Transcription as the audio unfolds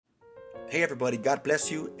Hey everybody, God bless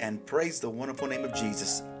you and praise the wonderful name of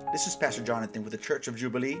Jesus. This is Pastor Jonathan with the Church of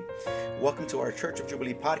Jubilee. Welcome to our Church of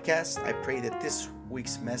Jubilee podcast. I pray that this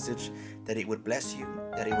week's message, that it would bless you,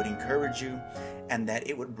 that it would encourage you, and that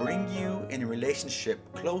it would bring you in a relationship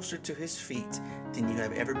closer to His feet than you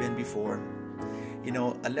have ever been before. You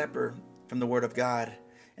know, a leper from the Word of God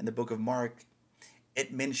in the book of Mark,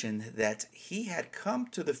 it mentioned that he had come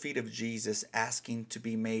to the feet of Jesus asking to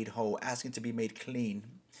be made whole, asking to be made clean.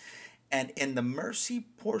 And in the mercy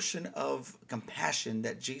portion of compassion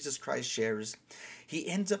that Jesus Christ shares, he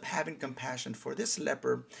ends up having compassion for this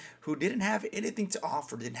leper who didn't have anything to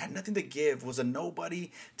offer, didn't have nothing to give, was a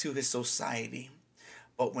nobody to his society.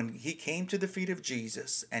 But when he came to the feet of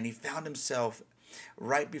Jesus and he found himself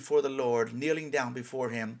right before the Lord, kneeling down before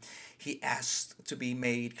him, he asked to be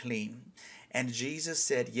made clean. And Jesus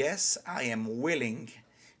said, "Yes, I am willing.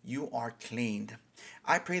 You are cleaned."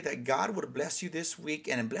 I pray that God would bless you this week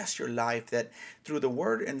and bless your life, that through the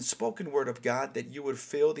word and spoken word of God, that you would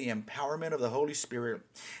feel the empowerment of the Holy Spirit,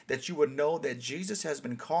 that you would know that Jesus has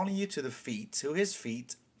been calling you to the feet, to His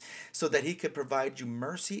feet, so that He could provide you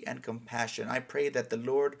mercy and compassion. I pray that the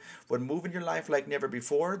Lord would move in your life like never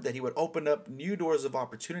before, that He would open up new doors of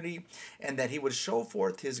opportunity, and that He would show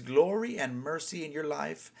forth His glory and mercy in your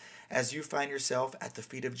life as you find yourself at the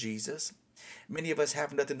feet of Jesus. Many of us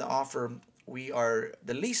have nothing to offer. We are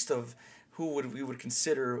the least of who we would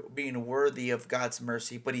consider being worthy of God's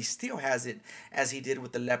mercy, but He still has it, as He did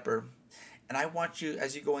with the leper. And I want you,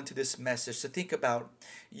 as you go into this message, to think about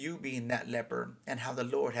you being that leper and how the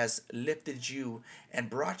Lord has lifted you and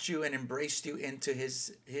brought you and embraced you into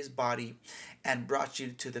His body and brought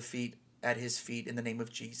you to the feet, at His feet, in the name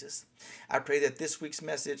of Jesus. I pray that this week's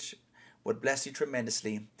message would bless you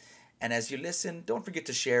tremendously. And as you listen, don't forget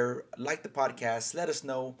to share, like the podcast, let us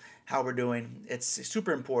know how we're doing. It's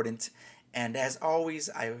super important. And as always,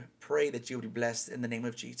 I pray that you will be blessed in the name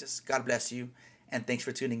of Jesus. God bless you. And thanks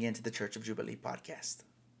for tuning in to the Church of Jubilee podcast.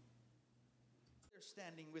 They're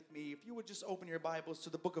standing with me. If you would just open your Bibles to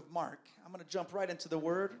the book of Mark. I'm going to jump right into the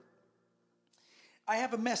word. I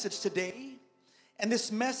have a message today. And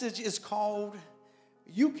this message is called,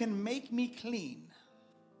 "You Can Make Me Clean."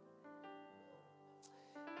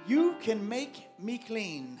 You can make me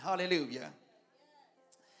clean. Hallelujah.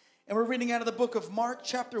 And we're reading out of the book of Mark,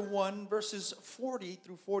 chapter 1, verses 40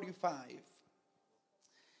 through 45.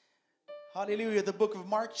 Hallelujah. The book of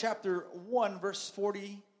Mark, chapter 1, verse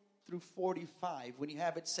 40 through 45. When you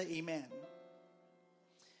have it, say amen.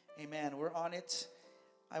 Amen. We're on it.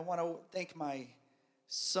 I want to thank my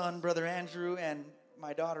son, Brother Andrew, and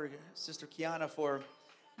my daughter, Sister Kiana, for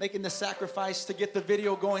making the sacrifice to get the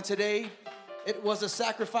video going today. It was a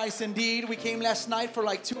sacrifice indeed. We came last night for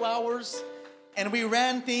like 2 hours, and we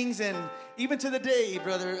ran things, and even to the day,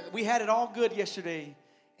 brother, we had it all good yesterday.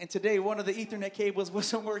 And today, one of the Ethernet cables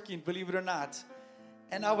wasn't working, believe it or not.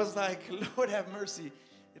 And I was like, Lord have mercy.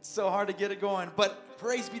 It's so hard to get it going. But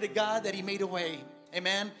praise be to God that He made a way.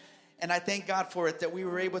 Amen. And I thank God for it, that we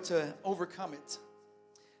were able to overcome it,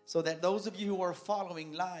 so that those of you who are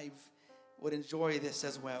following live would enjoy this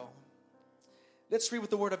as well. Let's read what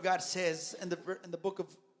the Word of God says in the book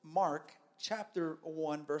of Mark, chapter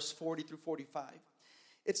 1, verse 40 through 45.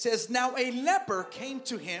 It says, "Now a leper came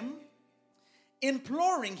to Him,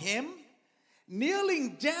 imploring Him,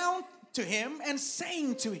 kneeling down to Him, and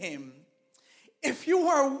saying to Him, 'If you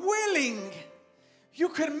are willing, you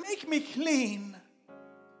could make me clean.'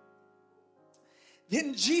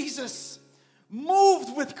 Then Jesus,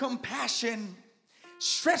 moved with compassion,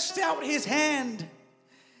 stretched out His hand,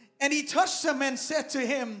 and He touched him and said to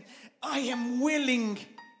him, 'I am willing,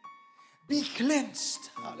 be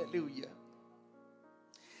cleansed.'" Hallelujah.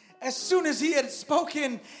 As soon as He had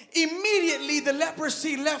spoken, immediately the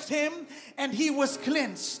leprosy left him and he was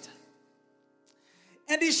cleansed.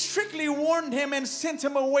 And He strictly warned him and sent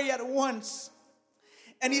him away at once.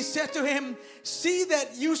 And He said to him, "See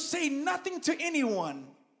that you say nothing to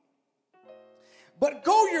anyone, but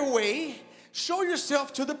go your way, show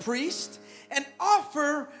yourself to the priest, and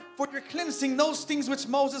offer for your cleansing those things which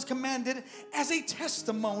Moses commanded as a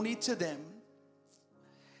testimony to them."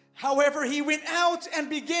 However, he went out and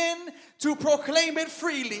began to proclaim it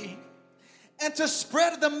freely and to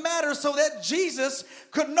spread the matter, so that Jesus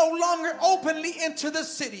could no longer openly enter the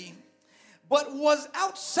city, but was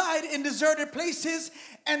outside in deserted places,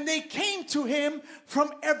 and they came to Him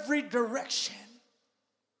from every direction.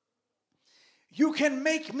 You can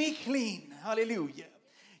make me clean. Hallelujah.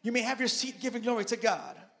 You may have your seat, giving glory to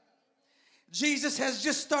God. Jesus has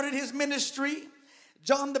just started His ministry.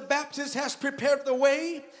 John the Baptist has prepared the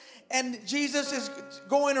way. And Jesus is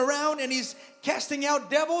going around and He's casting out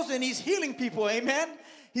devils and He's healing people. Amen.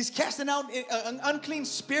 He's casting out unclean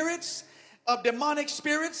spirits, of demonic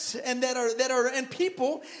spirits, and that are and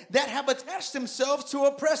people that have attached themselves to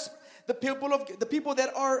oppress the people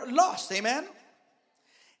that are lost. Amen.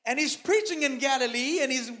 And he's preaching in Galilee,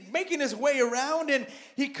 and he's making his way around, and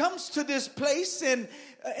he comes to this place, and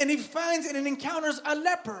he finds and encounters a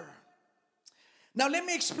leper. Now let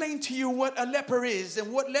me explain to you what a leper is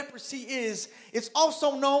and what leprosy is. It's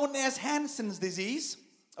also known as Hansen's disease,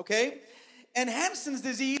 okay? And Hansen's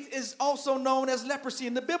disease is also known as leprosy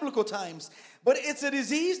in the biblical times. But it's a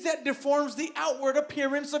disease that deforms the outward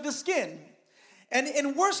appearance of the skin. And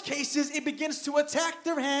in worst cases, it begins to attack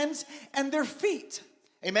their hands and their feet.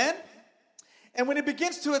 Amen? And when it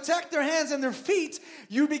begins to attack their hands and their feet,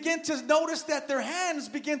 you begin to notice that their hands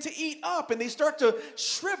begin to eat up and they start to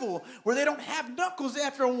shrivel where they don't have knuckles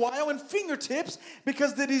after a while and fingertips,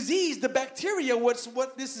 because the disease, the bacteria,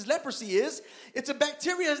 what this is leprosy is, it's a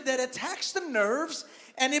bacteria that attacks the nerves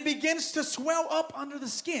and it begins to swell up under the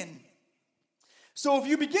skin. So if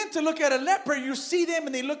you begin to look at a leper, you see them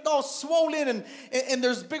and they look all swollen and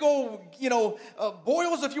there's big old,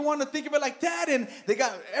 boils, if you want to think of it like that. And they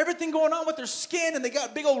got everything going on with their skin and they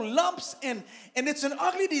got big old lumps. And it's an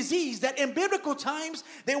ugly disease that in biblical times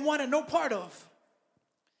they wanted no part of.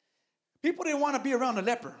 People didn't want to be around a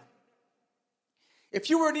leper. If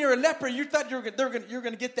you were near a leper, you thought you're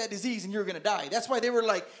going to get that disease and you're going to die. That's why they were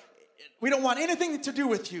like, we don't want anything to do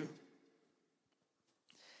with you.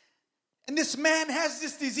 And this man has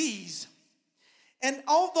this disease. And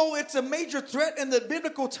although it's a major threat in the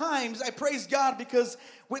biblical times, I praise God, because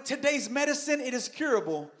with today's medicine, it is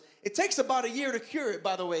curable. It takes about a year to cure it,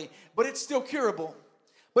 by the way, but it's still curable.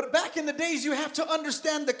 But back in the days, you have to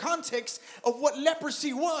understand the context of what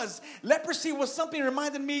leprosy was. Leprosy was something,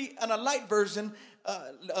 reminded me on a light version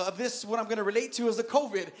of this, what I'm going to relate to is the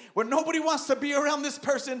COVID, where nobody wants to be around this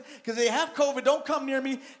person because they have COVID. Don't come near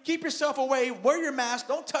me. Keep yourself away. Wear your mask.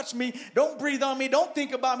 Don't touch me. Don't breathe on me. Don't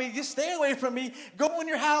think about me. Just stay away from me. Go in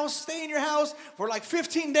your house. Stay in your house for like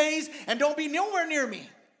 15 days and don't be nowhere near me.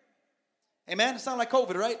 Amen? It sounds like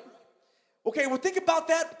COVID, right? Okay, well, think about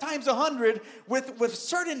that times 100 with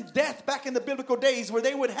certain death back in the biblical days, where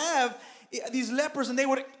they would have these lepers and they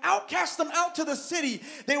would outcast them out to the city.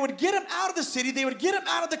 They would get them out of the city. They would get them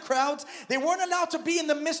out of the crowds. They weren't allowed to be in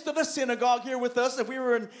the midst of a synagogue here with us if we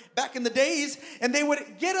were back in the days. And they would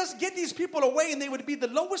get these people away, and they would be the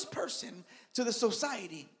lowest person to the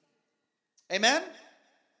society. Amen?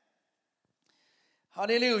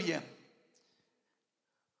 Hallelujah.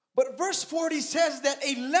 But verse 40 says that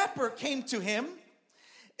a leper came to him,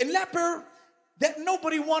 a leper that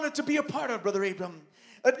nobody wanted to be a part of, Brother Abram.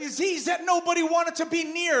 A disease that nobody wanted to be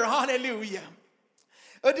near. Hallelujah.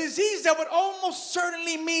 A disease that would almost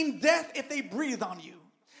certainly mean death if they breathed on you,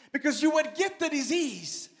 because you would get the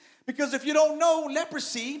disease. Because if you don't know,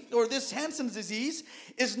 leprosy, or this Hansen's disease,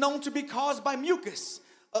 is known to be caused by mucus.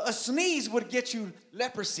 A sneeze would get you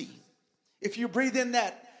leprosy if you breathe in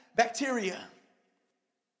that bacteria.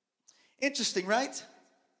 Interesting, right?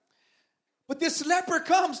 But this leper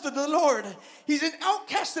comes to the Lord. He's an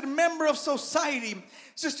outcasted member of society.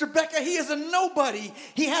 Sister Becca, he is a nobody.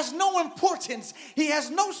 He has no importance. He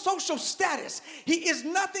has no social status. He is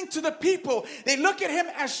nothing to the people. They look at him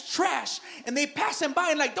as trash, and they pass him by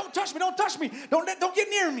and like, don't touch me, don't touch me. Don't get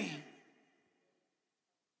near me.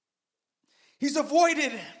 He's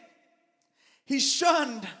avoided. He's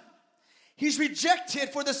shunned. He's rejected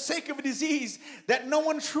for the sake of a disease that no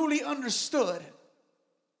one truly understood.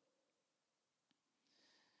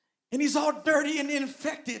 And he's all dirty and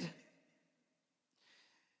infected.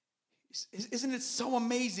 Isn't it so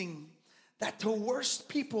amazing that the worst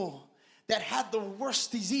people that had the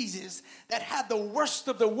worst diseases, that had the worst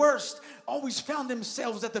of the worst, always found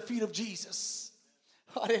themselves at the feet of Jesus?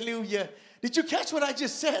 Hallelujah. Did you catch what I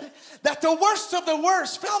just said? That the worst of the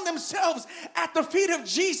worst found themselves at the feet of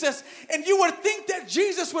Jesus. And you would think that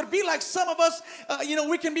Jesus would be like some of us.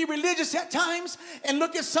 We can be religious at times and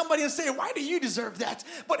look at somebody and say, why do you deserve that?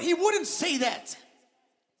 But he wouldn't say that.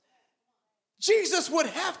 Jesus would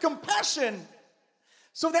have compassion,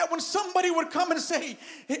 so that when somebody would come and say,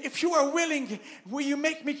 if you are willing, will you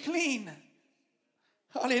make me clean?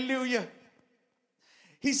 Hallelujah.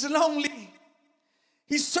 He's lonely.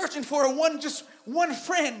 He's searching for just one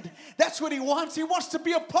friend. That's what he wants. He wants to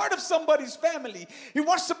be a part of somebody's family. He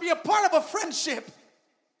wants to be a part of a friendship.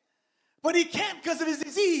 But he can't because of his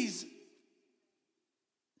disease.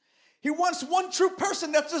 He wants one true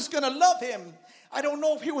person that's just going to love him. I don't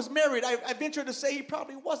know if he was married. I venture to say he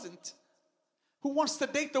probably wasn't. Who wants to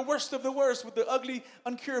date the worst of the worst with the ugly,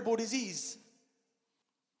 uncurable disease?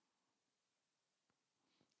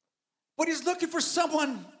 But he's looking for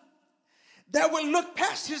someone that will look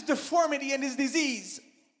past his deformity and his disease.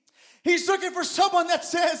 He's looking for someone that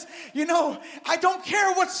says, I don't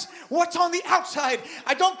care what's on the outside.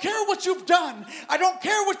 I don't care what you've done. I don't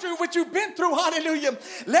care what you've been through. Hallelujah.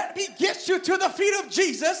 Let me get you to the feet of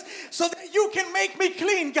Jesus so that you can make me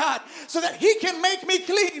clean, God. So that he can make me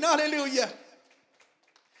clean. Hallelujah.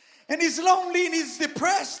 And he's lonely and he's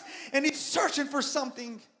depressed and he's searching for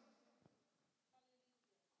something.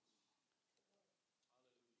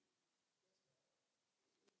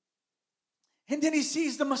 And then he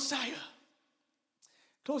sees the Messiah.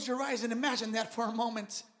 Close your eyes and imagine that for a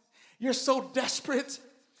moment. You're so desperate.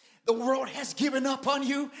 The world has given up on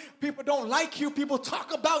you. People don't like you. People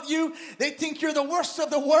talk about you. They think you're the worst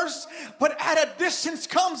of the worst. But at a distance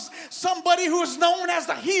comes somebody who's known as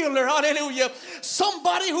the healer. Hallelujah.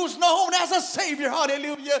 Somebody who's known as a savior.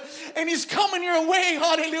 Hallelujah. And he's coming your way.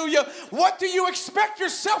 Hallelujah. What do you expect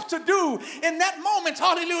yourself to do in that moment?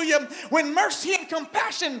 Hallelujah. When mercy and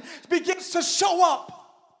compassion begins to show up.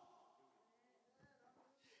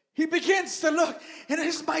 He begins to look, and it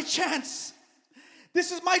is my chance.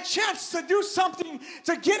 This is my chance to do something,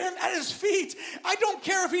 to get him at his feet. I don't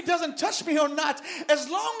care if he doesn't touch me or not. As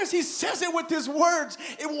long as he says it with his words,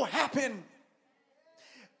 it will happen.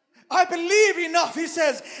 I believe enough, he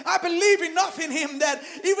says. I believe enough in him that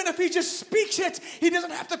even if he just speaks it, he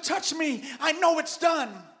doesn't have to touch me. I know it's done.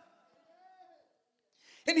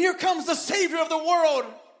 And here comes the Savior of the world,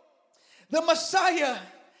 the Messiah.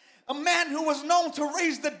 A man who was known to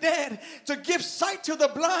raise the dead, to give sight to the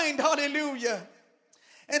blind, hallelujah,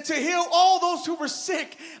 and to heal all those who were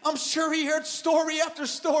sick. I'm sure he heard story after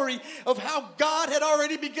story of how God had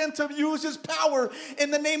already begun to use his power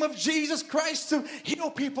in the name of Jesus Christ to heal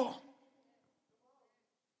people.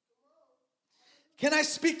 Can I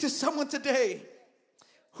speak to someone today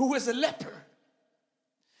who is a leper?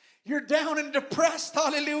 You're down and depressed,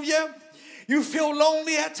 hallelujah. You feel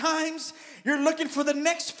lonely at times. You're looking for the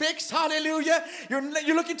next fix. Hallelujah.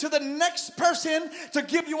 You're looking to the next person to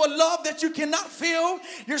give you a love that you cannot feel.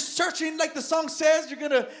 You're searching, like the song says. You're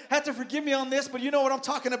going to have to forgive me on this, but you know what I'm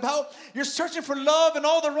talking about. You're searching for love in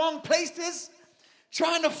all the wrong places.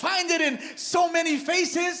 Trying to find it in so many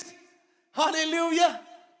faces. Hallelujah.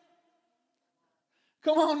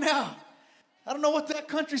 Come on now. I don't know what that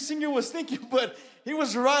country singer was thinking, but he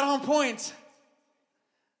was right on point.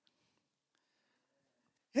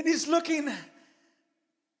 And he's looking,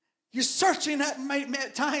 you're searching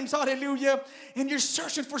at times, hallelujah, and you're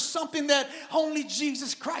searching for something that only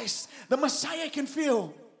Jesus Christ, the Messiah, can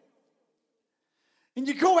fill. And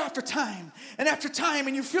you go after time,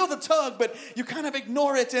 and you feel the tug, but you kind of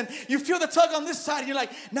ignore it, and you feel the tug on this side, and you're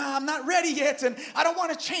like, nah, I'm not ready yet, and I don't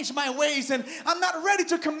want to change my ways, and I'm not ready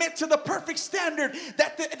to commit to the perfect standard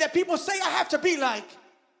that people say I have to be like.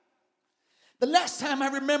 The last time I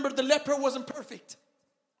remember, the leper wasn't perfect.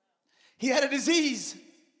 He had a disease.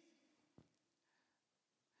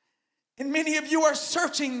 And many of you are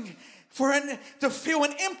searching to fill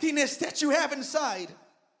an emptiness that you have inside.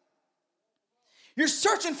 You're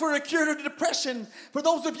searching for a cure to depression. For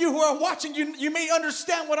those of you who are watching, you may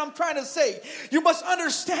understand what I'm trying to say. You must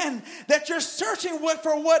understand that you're searching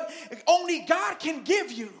for what only God can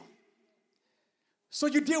give you. So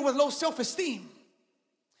you deal with low self-esteem.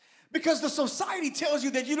 Because the society tells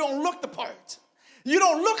you that you don't look the part. You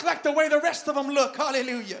don't look like the way the rest of them look.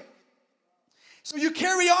 Hallelujah. So you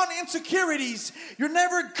carry on insecurities. You're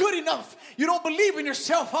never good enough. You don't believe in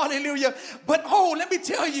yourself. Hallelujah. But let me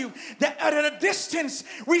tell you that at a distance,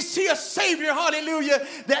 we see a Savior. Hallelujah.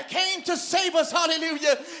 That came to save us.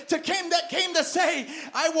 Hallelujah. That came to say,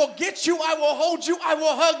 I will get you. I will hold you. I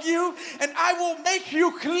will hug you. And I will make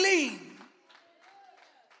you clean.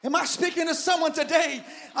 Am I speaking to someone today?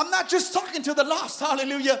 I'm not just talking to the lost,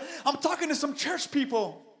 hallelujah. I'm talking to some church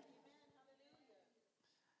people.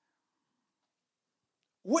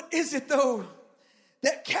 What is it, though,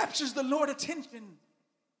 that captures the Lord's attention?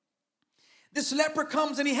 This leper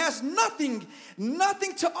comes and he has nothing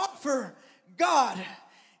to offer God.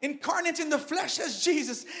 Incarnate in the flesh as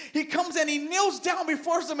Jesus. He comes and he kneels down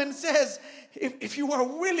before them and says, if you are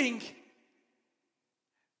willing,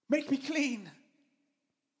 make me clean.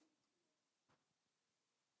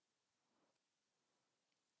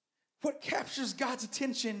 What captures God's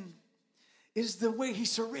attention is the way he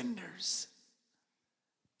surrenders.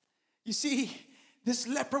 You see, this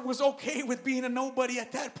leper was okay with being a nobody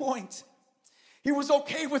at that point. He was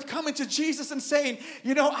okay with coming to Jesus and saying,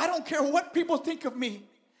 I don't care what people think of me.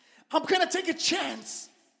 I'm going to take a chance.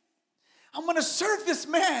 I'm going to serve this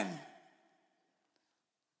man.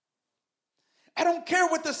 I don't care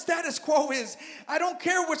what the status quo is. I don't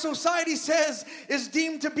care what society says is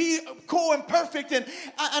deemed to be cool and perfect. And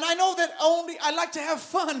I know that I like to have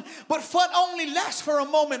fun, but fun only lasts for a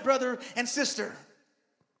moment, brother and sister.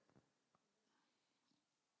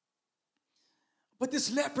 But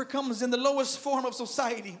this leper comes in the lowest form of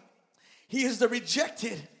society. He is the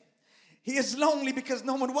rejected. He is lonely because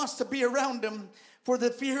no one wants to be around him for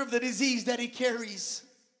the fear of the disease that he carries.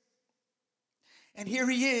 And here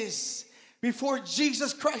he is before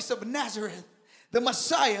Jesus Christ of Nazareth, the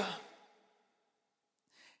Messiah.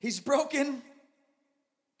 He's broken.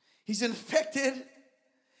 He's infected.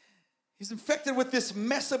 He's infected with this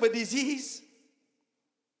mess of a disease.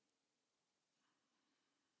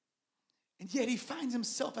 And yet he finds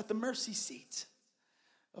himself at the mercy seat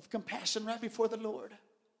of compassion right before the Lord.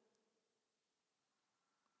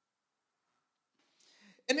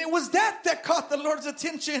 And it was that caught the Lord's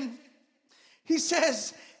attention. He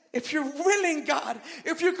says, if you're willing, God,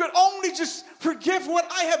 if you could only just forgive what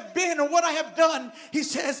I have been or what I have done, he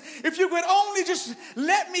says, if you could only just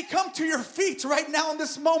let me come to your feet right now in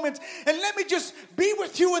this moment and let me just be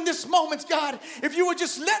with you in this moment, God, if you would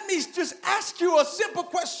just let me just ask you a simple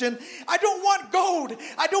question. I don't want gold.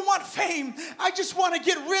 I don't want fame. I just want to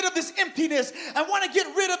get rid of this emptiness. I want to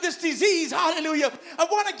get rid of this disease. Hallelujah. I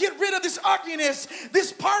want to get rid of this ugliness,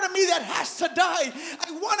 this part of me that has to die.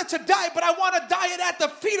 I want it to die, but I want to die it at the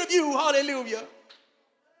feet of you. Hallelujah.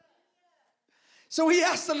 So he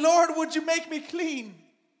asked the Lord, would you make me clean?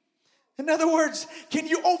 In other words, can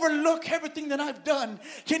you overlook everything that I've done?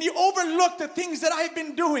 Can you overlook the things that I've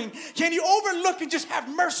been doing? Can you overlook and just have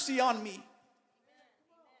mercy on me?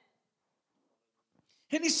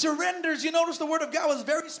 And he surrenders. You notice the word of God was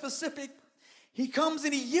very specific. He comes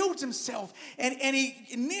and he yields himself and he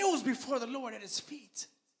kneels before the Lord at his feet.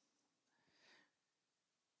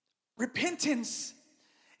 Repentance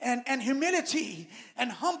and humility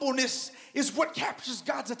and humbleness is what captures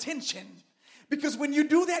God's attention. Because when you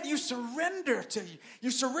do that, you surrender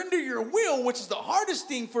your will, which is the hardest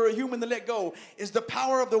thing for a human to let go, is the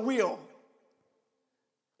power of the will.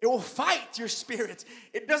 It will fight your spirit.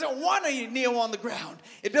 It doesn't want to kneel on the ground.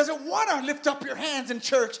 It doesn't want to lift up your hands in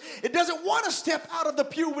church. It doesn't want to step out of the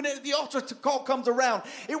pew when the altar call comes around.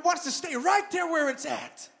 It wants to stay right there where it's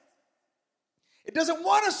at. It doesn't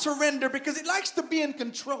want to surrender because it likes to be in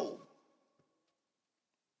control.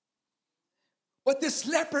 But this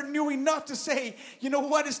leper knew enough to say, you know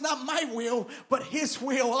what, it's not my will, but his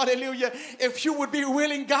will, hallelujah. If you would be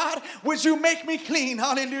willing, God, would you make me clean,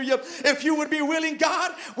 hallelujah. If you would be willing,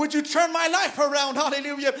 God, would you turn my life around,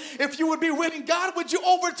 hallelujah. If you would be willing, God, would you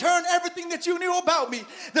overturn everything that you knew about me?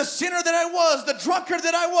 The sinner that I was, the drunkard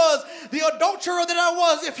that I was, the adulterer that I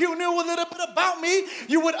was. If you knew a little bit about me,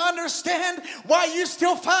 you would understand why you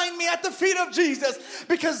still find me at the feet of Jesus.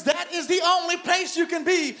 Because that is the only place you can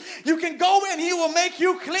be. You can go and he will make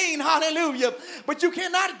you clean, hallelujah. But you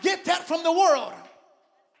cannot get that from the world.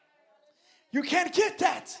 You can't get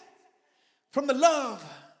that from the love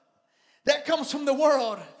that comes from the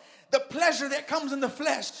world, the pleasure that comes in the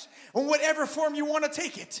flesh, in whatever form you want to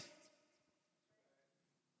take it.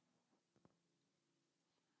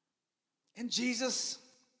 And Jesus,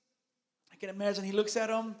 I can imagine he looks at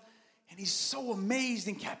him and he's so amazed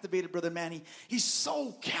and captivated, Brother Manny. He's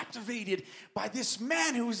so captivated by this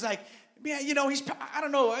man who's like, man, you know, I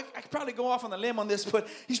don't know, I could probably go off on a limb on this, but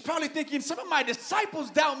he's probably thinking, some of my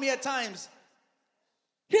disciples doubt me at times.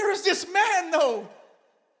 Here is this man, though,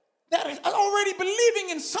 that is already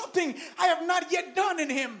believing in something I have not yet done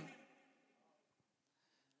in him.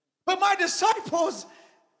 But my disciples,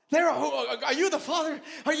 are you the Father?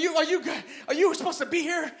 Are you supposed to be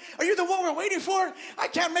here? Are you the one we're waiting for? I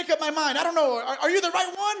can't make up my mind. I don't know. Are you the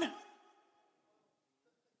right one?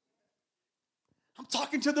 I'm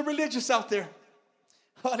talking to the religious out there.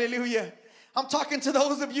 Hallelujah. I'm talking to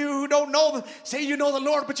those of you who don't know, say you know the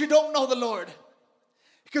Lord, but you don't know the Lord.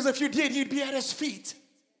 Because if you did, you'd be at his feet.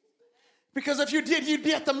 Because if you did, you'd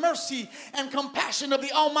be at the mercy and compassion of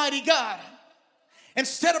the Almighty God.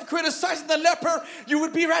 Instead of criticizing the leper, you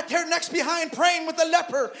would be right there next behind praying with the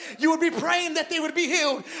leper. You would be praying that they would be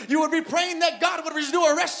healed. You would be praying that God would do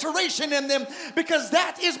a restoration in them, because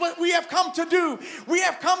that is what we have come to do. We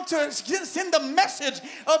have come to send the message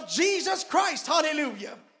of Jesus Christ.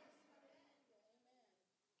 Hallelujah.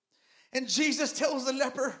 And Jesus tells the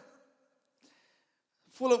leper,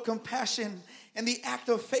 full of compassion and the act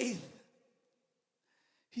of faith,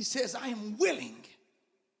 he says, I am willing.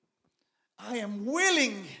 I am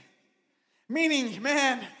willing, meaning,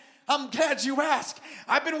 man, I'm glad you asked.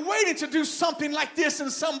 I've been waiting to do something like this in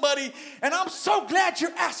somebody, and I'm so glad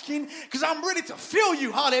you're asking because I'm ready to fill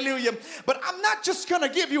you. Hallelujah. But I'm not just going to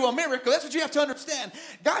give you a miracle. That's what you have to understand.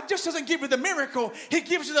 God just doesn't give you the miracle. He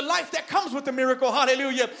gives you the life that comes with the miracle.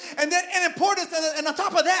 Hallelujah. And then in importance, and on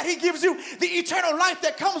top of that, he gives you the eternal life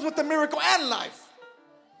that comes with the miracle and life.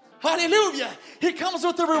 Hallelujah. He comes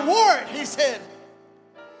with the reward, he said.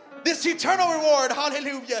 This eternal reward,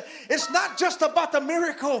 hallelujah. It's not just about the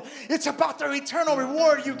miracle, it's about the eternal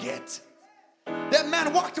reward you get. That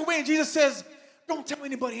man walked away and Jesus says, don't tell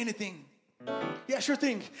anybody anything. Yeah, sure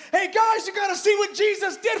thing. Hey guys, you gotta see what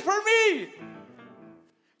Jesus did for me.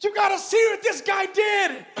 You gotta see what this guy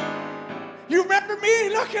did. You remember me?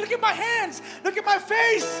 Look at my hands. Look at my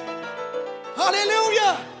face.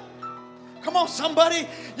 Hallelujah. Come on, somebody.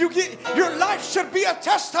 Your life should be a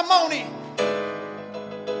testimony.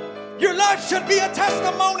 Your life should be a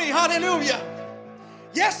testimony. Hallelujah.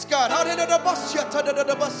 Yes, God.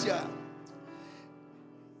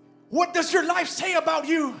 What does your life say about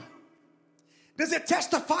you? Does it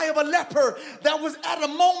testify of a leper that was at a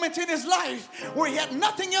moment in his life where he had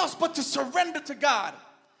nothing else but to surrender to God?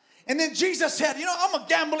 And then Jesus said, I'm a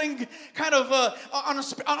gambling kind of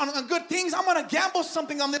on good things. I'm going to gamble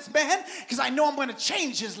something on this man because I know I'm going to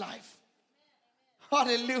change his life.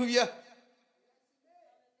 Hallelujah.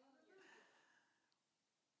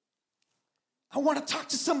 I want to talk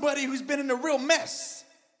to somebody who's been in a real mess.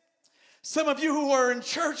 Some of you who are in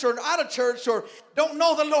church or out of church or don't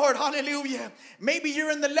know the Lord, hallelujah. Maybe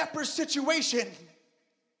you're in the leper situation.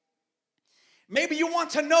 Maybe you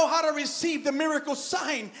want to know how to receive the miracle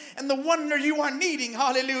sign and the wonder you are needing.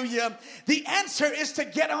 Hallelujah. The answer is to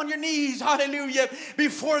get on your knees. Hallelujah.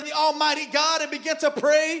 Before the Almighty God and begin to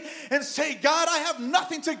pray and say, God, I have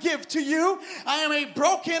nothing to give to you. I am a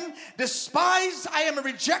broken, despised. I am a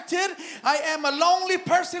rejected. I am a lonely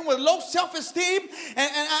person with low self-esteem. And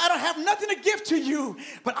I don't have nothing to give to you.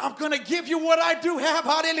 But I'm going to give you what I do have.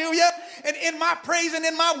 Hallelujah. And in my praise and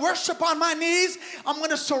in my worship on my knees, I'm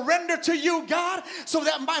going to surrender to you, God. So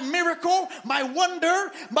that my miracle, my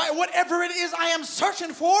wonder, my whatever it is I am searching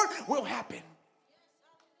for will happen.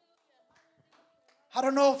 I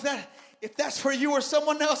don't know if that's for you or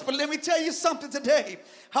someone else, but let me tell you something today.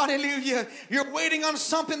 Hallelujah. You're waiting on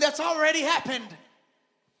something that's already happened.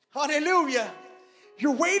 Hallelujah.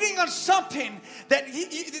 You're waiting on something that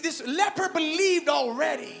this leper believed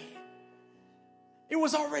already. It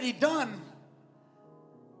was already done.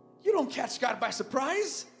 You don't catch God by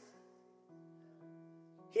surprise.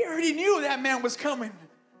 He already knew that man was coming.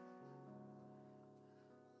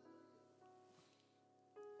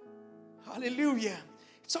 Hallelujah.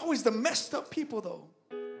 It's always the messed up people, though.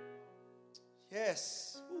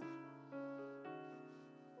 Yes. Ooh.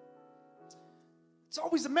 It's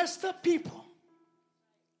always the messed up people.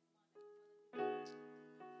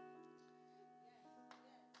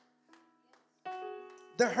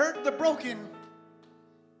 The hurt, the broken.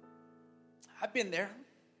 I've been there.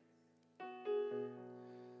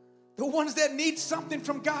 The ones that need something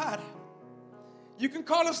from God. You can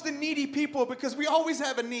call us the needy people because we always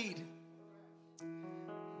have a need.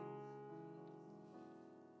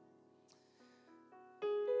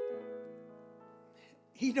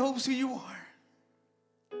 He knows who you are.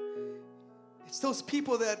 It's those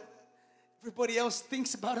people that everybody else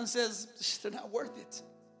thinks about and says, they're not worth it.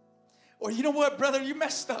 Or you know what, brother, you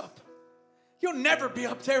messed up. You'll never be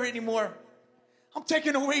up there anymore. I'm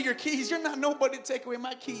taking away your keys. You're not nobody to take away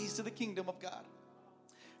my keys to the kingdom of God.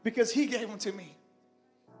 Because he gave them to me.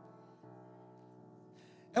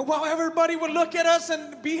 And while everybody would look at us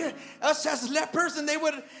and be us as lepers, and they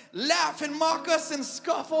would laugh and mock us and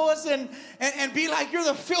scoffle us and be like, you're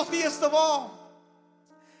the filthiest of all.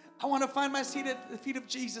 I want to find my seat at the feet of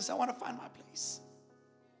Jesus. I want to find my place.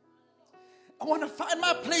 I want to find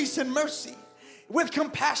my place in mercy with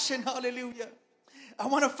compassion. Hallelujah. I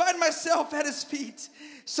want to find myself at his feet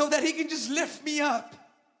so that he can just lift me up.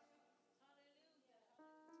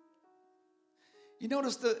 You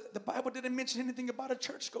notice the Bible didn't mention anything about a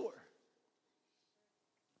churchgoer.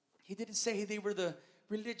 He didn't say they were the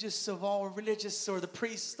religious of all religious or the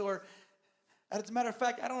priest or, as a matter of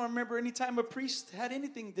fact, I don't remember any time a priest had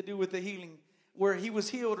anything to do with the healing where he was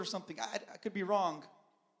healed or something. I could be wrong.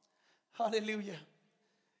 Hallelujah.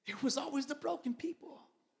 It was always the broken people.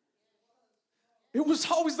 It was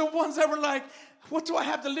always the ones that were like, what do I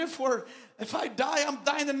have to live for? If I die, I'm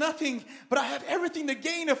dying to nothing. But I have everything to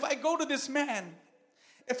gain if I go to this man.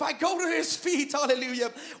 If I go to his feet,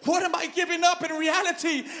 hallelujah. What am I giving up in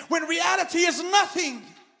reality when reality is nothing?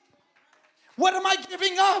 What am I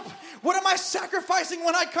giving up? What am I sacrificing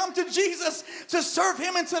when I come to Jesus to serve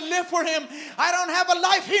him and to live for him? I don't have a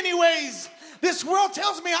life anyways. This world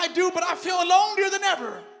tells me I do, but I feel lonelier than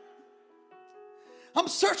ever. I'm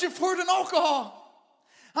searching for it in alcohol.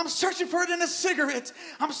 I'm searching for it in a cigarette.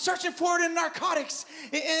 I'm searching for it in narcotics,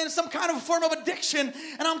 in some kind of form of addiction,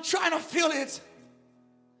 and I'm trying to feel it.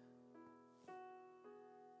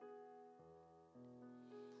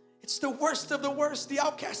 It's the worst of the worst, the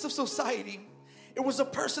outcast of society. It was a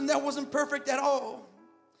person that wasn't perfect at all.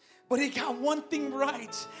 But he got one thing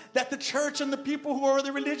right that the church and the people who are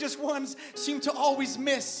the religious ones seem to always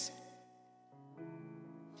miss.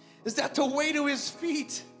 Is that the way to his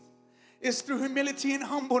feet is through humility and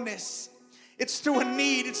humbleness. It's through a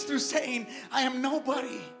need. It's through saying, I am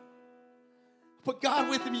nobody. But God,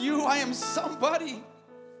 with you, I am somebody.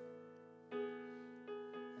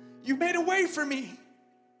 You made a way for me.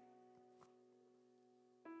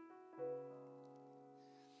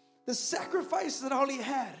 The sacrifice that all he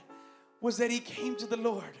had was that he came to the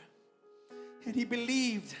Lord and he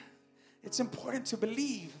believed. It's important to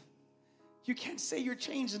believe. You can't say you're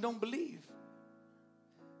changed and don't believe.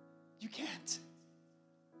 You can't.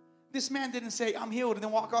 This man didn't say, I'm healed, and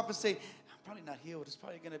then walk off and say, I'm probably not healed. It's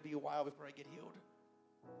probably going to be a while before I get healed.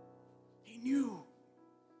 He knew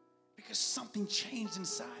because something changed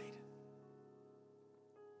inside.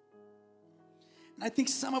 And I think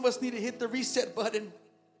some of us need to hit the reset button.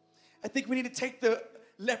 I think we need to take the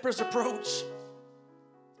leper's approach.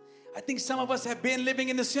 I think some of us have been living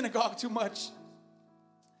in the synagogue too much,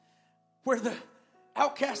 where the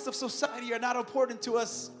outcasts of society are not important to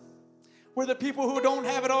us, where the people who don't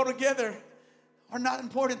have it all together are not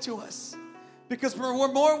important to us, because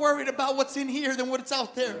we're more worried about what's in here than what's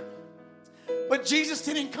out there. But Jesus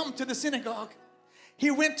didn't come to the synagogue. He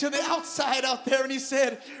went to the outside out there and he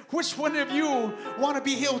said, which one of you want to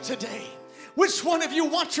be healed today? Which one of you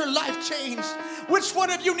want your life changed? Which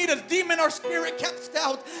one of you need a demon or spirit cast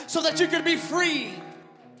out so that you can be free?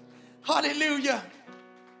 Hallelujah.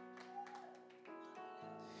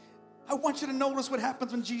 I want you to notice what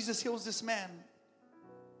happens when Jesus heals this man.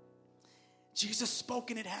 Jesus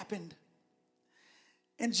spoke and it happened.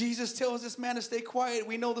 And Jesus tells this man to stay quiet.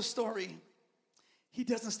 We know the story. He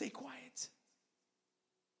doesn't stay quiet.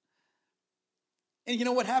 And you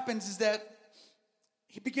know what happens is that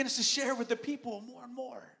he begins to share with the people more and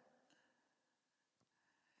more.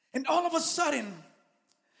 And all of a sudden,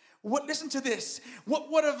 listen to this.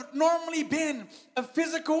 What would have normally been a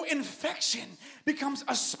physical infection becomes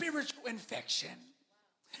a spiritual infection.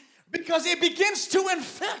 Because it begins to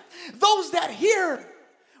infect those that hear.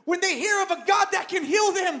 When they hear of a God that can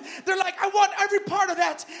heal them, they're like, I want every part of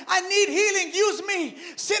that. I need healing. Use me.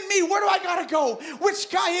 Send me. Where do I got to go? Which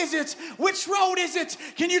guy is it? Which road is it?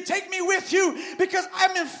 Can you take me with you? Because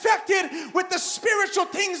I'm infected with the spiritual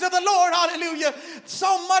things of the Lord. Hallelujah.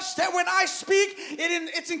 So much that when I speak,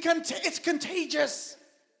 it's contagious.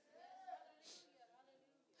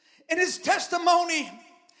 And his testimony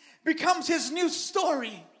becomes his new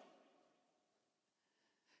story.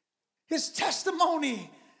 His testimony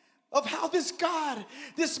of how this God,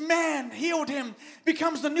 this man healed him,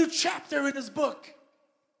 becomes the new chapter in his book.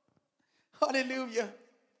 Hallelujah.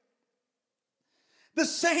 The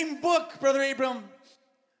same book, Brother Abram,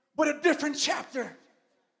 but a different chapter.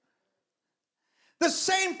 The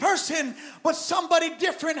same person, but somebody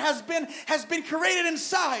different has been created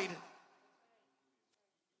inside.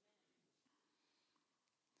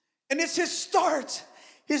 And it's his start,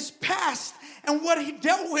 his past, and what he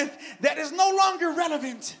dealt with that is no longer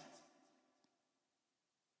relevant.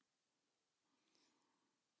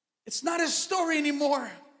 It's not his story anymore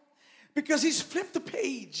because he's flipped the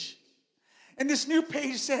page. And this new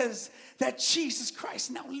page says that Jesus Christ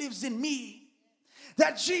now lives in me.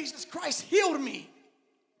 That Jesus Christ healed me.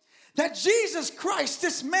 That Jesus Christ,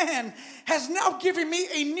 this man, has now given me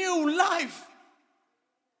a new life.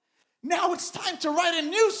 Now it's time to write a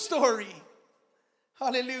new story.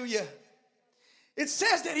 Hallelujah. It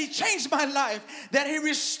says that he changed my life, that he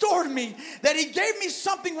restored me, that he gave me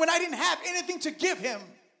something when I didn't have anything to give him.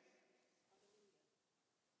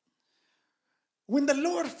 When the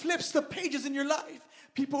Lord flips the pages in your life,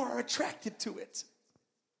 people are attracted to it.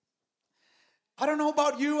 I don't know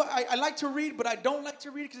about you. I like to read, but I don't like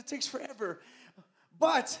to read because it takes forever.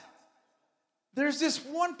 But there's this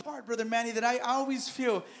one part, Brother Manny, that I always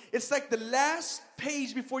feel. It's like the last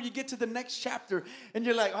page before you get to the next chapter. And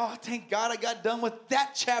you're like, oh, thank God I got done with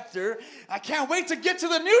that chapter. I can't wait to get to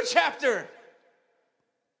the new chapter.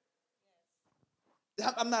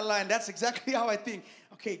 I'm not lying. That's exactly how I think.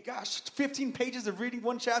 Okay, gosh, 15 pages of reading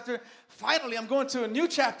one chapter. Finally, I'm going to a new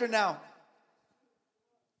chapter now.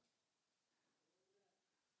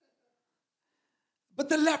 But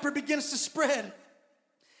the leper begins to spread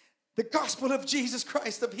the gospel of Jesus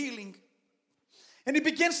Christ of healing. And he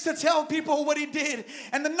begins to tell people what he did.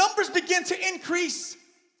 And the numbers begin to increase.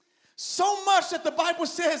 So much that the Bible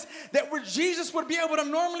says that where Jesus would be able to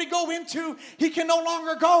normally go into, he can no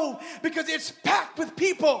longer go because it's packed with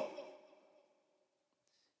people.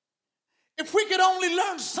 If we could only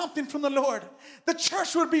learn something from the Lord, the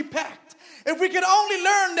church would be packed. If we could only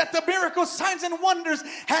learn that the miracles, signs, and wonders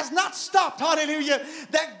has not stopped, hallelujah,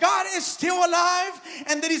 that God is still alive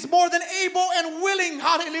and that he's more than able and willing,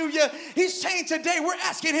 hallelujah. He's saying today, we're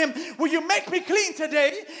asking him, will you make me clean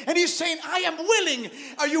today? And he's saying, I am willing.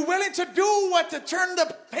 Are you willing to do what, to turn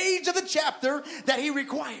the page of the chapter that he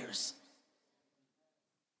requires?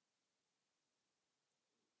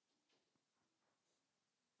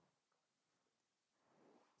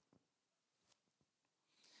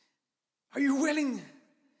 Are you willing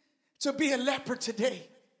to be a leper today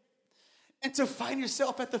and to find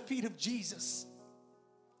yourself at the feet of Jesus?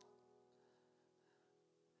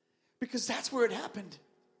 Because that's where it happened.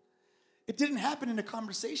 It didn't happen in a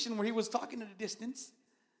conversation where he was talking at a distance.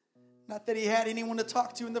 Not that he had anyone to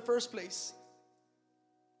talk to in the first place.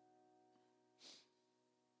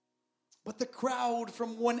 But the crowd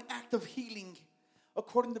from one act of healing,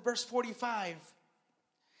 according to verse 45,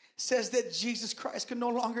 says that Jesus Christ could no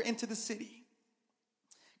longer enter the city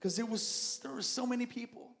because there were so many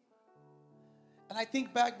people. And I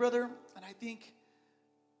think back, brother, and I think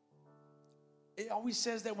it always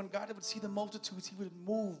says that when God would see the multitudes, he would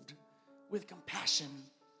be moved with compassion.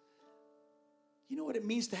 You know what it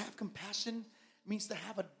means to have compassion? It means to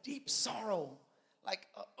have a deep sorrow, like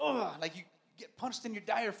you get punched in your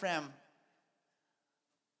diaphragm,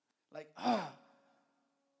 like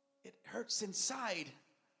it hurts inside.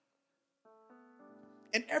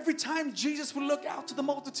 And every time Jesus would look out to the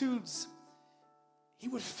multitudes, he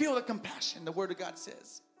would feel the compassion, the word of God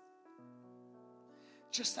says.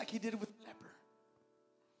 Just like he did with the leper.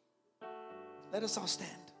 Let us all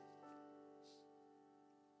stand.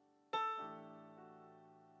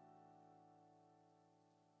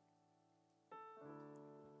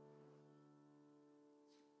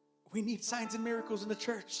 We need signs and miracles in the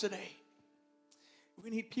church today. We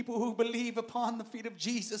need people who believe upon the feet of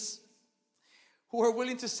Jesus, who are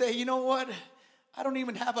willing to say, you know what? I don't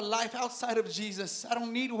even have a life outside of Jesus. I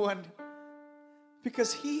don't need one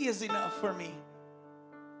because he is enough for me.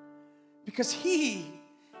 Because he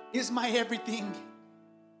is my everything.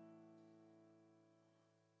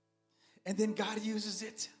 And then God uses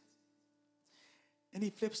it. And he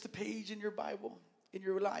flips the page in your Bible, in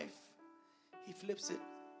your life. He flips it.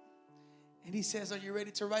 And he says, are you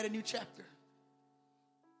ready to write a new chapter?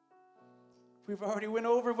 We've already went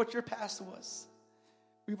over what your past was.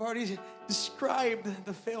 We've already described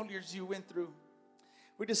the failures you went through.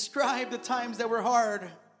 We described the times that were hard.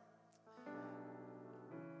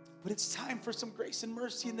 But it's time for some grace and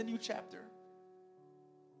mercy in the new chapter.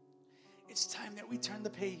 It's time that we turn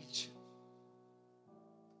the page.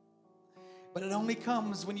 But it only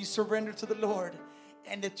comes when you surrender to the Lord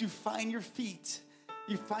and that you find your feet.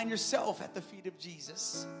 You find yourself at the feet of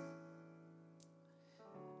Jesus.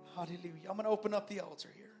 Hallelujah. I'm going to open up the altar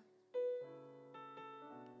here.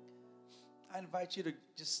 I invite you to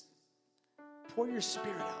just pour your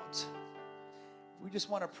spirit out. We just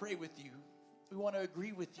want to pray with you. We want to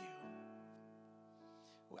agree with you.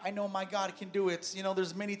 I know my God can do it. You know,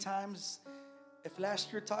 there's many times, if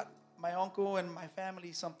last year taught my uncle and my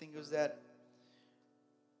family something, was that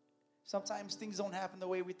sometimes things don't happen the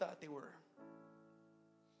way we thought they were.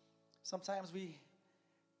 Sometimes we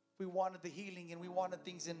wanted the healing and we wanted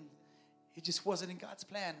things and it just wasn't in God's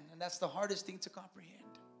plan. And that's the hardest thing to comprehend.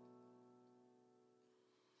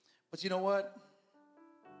 But you know what?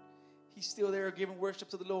 He's still there giving worship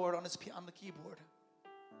to the Lord on the keyboard.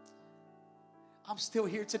 I'm still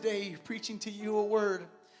here today preaching to you a word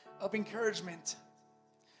of encouragement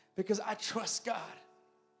because I trust God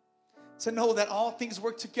to know that all things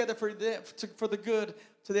work together for the good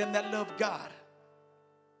to them that love God.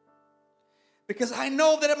 Because I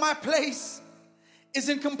know that my place is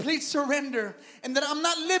in complete surrender and that I'm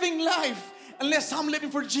not living life unless I'm living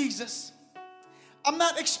for Jesus. I'm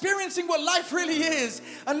not experiencing what life really is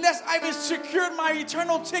unless I've secured my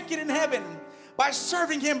eternal ticket in heaven by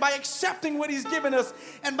serving him, by accepting what he's given us,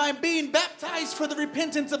 and by being baptized for the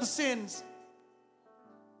repentance of sins.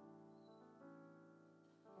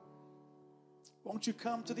 Won't you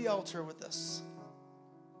come to the altar with us?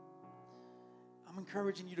 I'm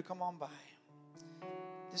encouraging you to come on by.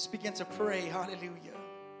 Just begin to pray. Hallelujah.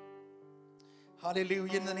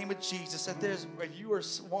 Hallelujah. In the name of Jesus. If you are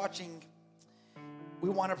watching, we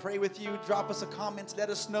want to pray with you. Drop us a comment. Let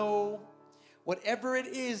us know Whatever it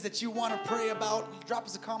is that you want to pray about, drop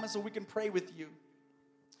us a comment so we can pray with you.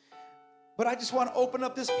 But I just want to open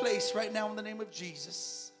up this place right now in the name of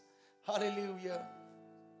Jesus. Hallelujah.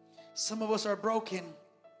 Some of us are broken,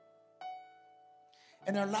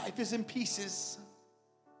 and our life is in pieces.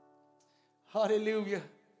 Hallelujah.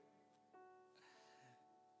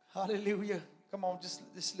 Hallelujah. Come on, just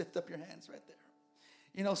lift up your hands right there.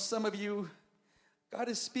 You know, some of you, God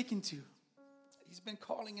is speaking to. He's been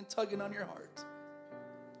calling and tugging on your heart.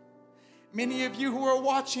 Many of you who are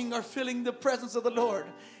watching are feeling the presence of the Lord.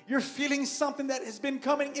 You're feeling something that has been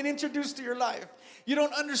coming and introduced to your life. You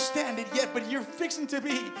don't understand it yet, but you're fixing to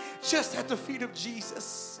be just at the feet of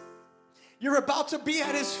Jesus. You're about to be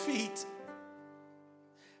at his feet.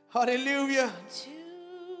 Hallelujah.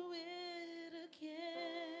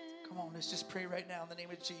 Come on, let's just pray right now in the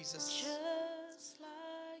name of Jesus. Just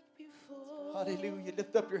like before. Hallelujah.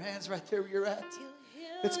 Lift up your hands right there where you're at.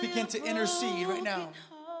 Let's begin to intercede right now.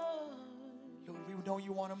 Lord, we know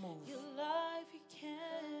you want to move.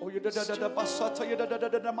 Oh,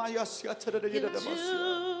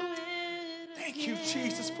 thank you,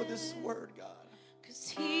 Jesus, for this word, God. Because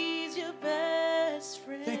he's your best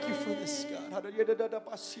friend. Thank you for this, God.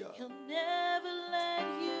 He'll never let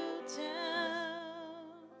you down.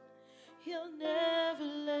 He'll never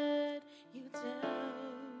let you down.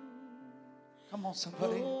 Come on,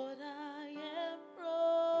 somebody. Lord, I am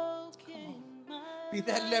broken. Be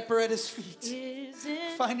that leper at his feet.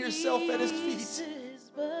 Find yourself at his feet.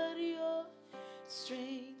 But your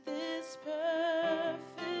strength is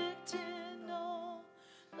perfect in all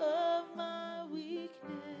of my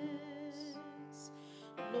weakness.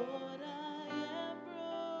 Lord, I am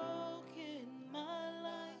broken. My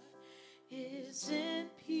life is in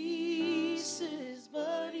pieces,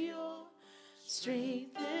 but your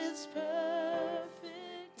strength is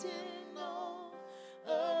perfect in all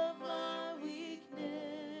of my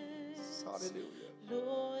weakness. Hallelujah.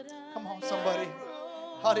 Lord, come on, somebody.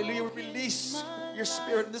 Hallelujah. We release your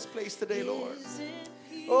spirit in this place today, Lord.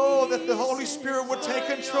 Oh, that the Holy Spirit would take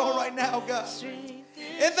control right now, God.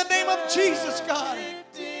 In the name of Jesus, God.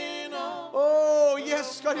 Oh,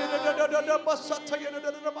 yes, God. Lord,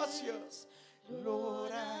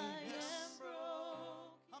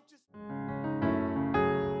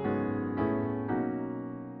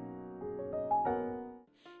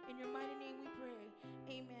 in your mighty name we pray.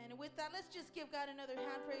 Amen. And with that, let's just give God another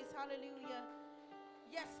hand praise. Hallelujah.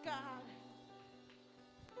 Yes, God.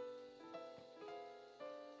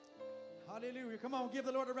 Hallelujah. Come on, give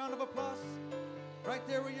the Lord a round of applause. Right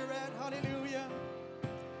there where you're at. Hallelujah.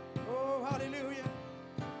 Oh, hallelujah.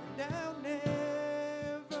 And I'll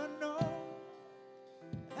never know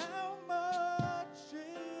how much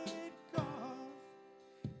it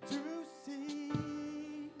costs to see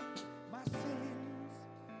my sins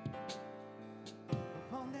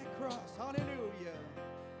upon that cross. Hallelujah.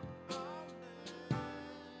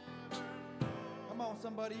 Come on,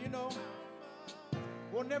 somebody, you know.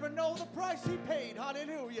 We'll never know the price he paid.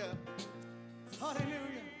 Hallelujah.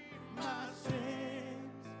 Hallelujah. My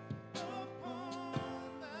sins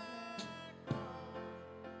upon that cross.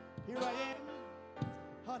 Here I am.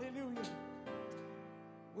 Hallelujah.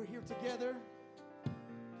 We're here together.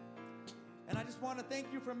 And I just want to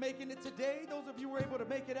thank you for making it today. Those of you who were able to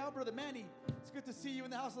make it out, Brother Manny, it's good to see you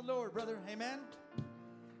in the house of the Lord, brother. Amen.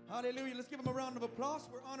 Hallelujah. Let's give him a round of applause.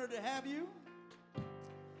 We're honored to have you.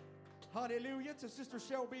 Hallelujah. To Sister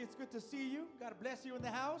Shelby, it's good to see you. God bless you in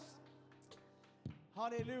the house.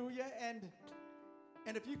 Hallelujah. And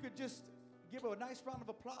if you could just give a nice round of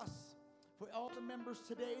applause for all the members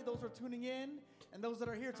today, those are tuning in, and those that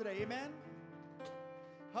are here today. Amen.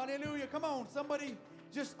 Hallelujah. Come on, somebody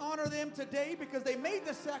just honor them today because they made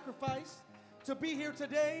the sacrifice to be here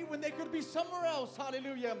today when they could be somewhere else.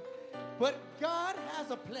 Hallelujah. But God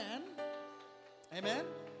has a plan. Amen.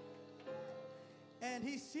 And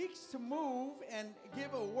he seeks to move and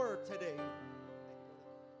give a word today.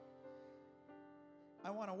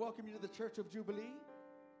 I want to welcome you to the Church of Jubilee.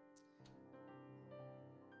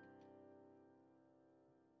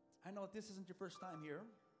 I know this isn't your first time here.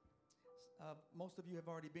 Most of you have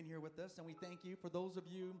already been here with us, and we thank you. For those of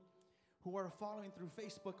you who are following through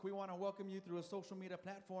Facebook, we want to welcome you through a social media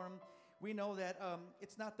platform. We know that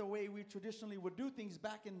it's not the way we traditionally would do things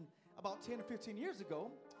back in about 10 or 15 years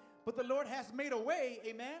ago. But the Lord has made a way,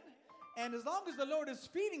 amen? And as long as the Lord is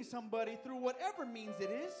feeding somebody through whatever means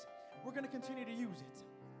it is, we're going to continue to use it.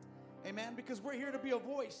 Amen? Because we're here to be a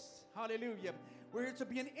voice. Hallelujah. We're here to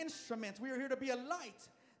be an instrument. We are here to be a light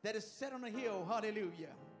that is set on a hill.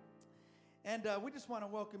 Hallelujah. And we just want to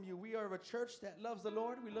welcome you. We are a church that loves the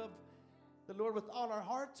Lord. We love the Lord with all our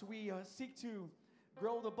hearts. We seek to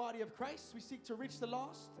grow the body of Christ. We seek to reach the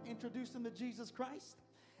lost, introduce them to Jesus Christ,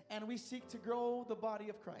 and we seek to grow the body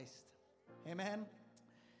of Christ. Amen.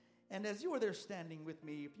 And as you are there standing with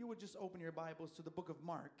me, if you would just open your Bibles to the book of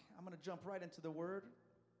Mark, I'm going to jump right into the Word.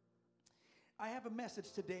 I have a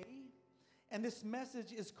message today, and this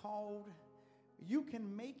message is called, You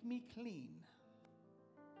Can Make Me Clean.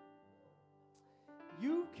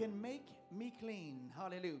 You can make me clean.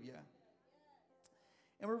 Hallelujah.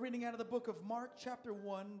 And we're reading out of the book of Mark, chapter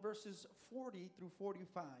 1, verses 40 through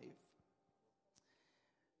 45.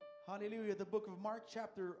 Hallelujah. The book of Mark,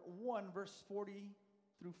 chapter 1, verse 40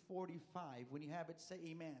 through 45. When you have it, say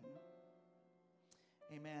amen.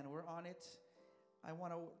 Amen. We're on it. I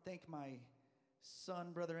want to thank my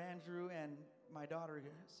son, Brother Andrew, and my daughter,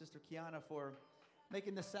 Sister Kiana, for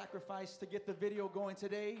making the sacrifice to get the video going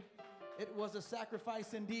today. It was a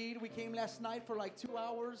sacrifice indeed. We came last night for like 2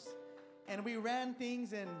 hours, and we ran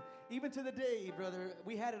things, and even to the day, brother,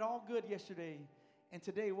 we had it all good yesterday. And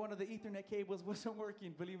today, one of the Ethernet cables wasn't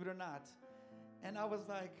working, believe it or not. And I was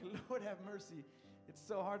like, Lord have mercy. It's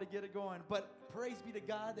so hard to get it going. But praise be to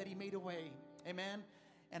God that He made a way. Amen.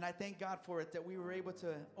 And I thank God for it, that we were able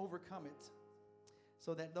to overcome it,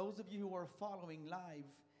 so that those of you who are following live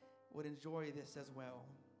would enjoy this as well.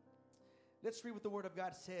 Let's read what the Word of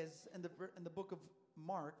God says in the book of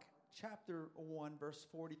Mark, chapter 1, verse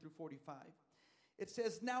 40 through 45. It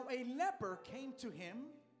says, Now a leper came to him,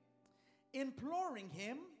 imploring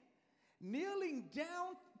him, kneeling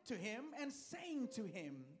down to him, and saying to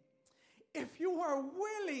him, If you are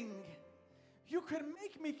willing, you could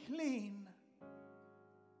make me clean.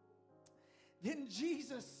 Then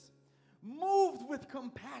Jesus, moved with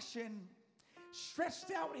compassion,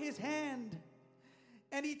 stretched out His hand,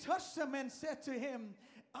 and He touched him and said to him,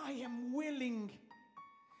 I am willing,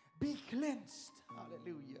 be cleansed.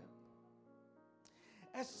 Hallelujah.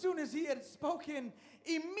 As soon as He had spoken,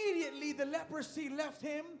 immediately the leprosy left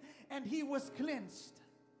him and he was cleansed.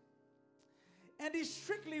 And He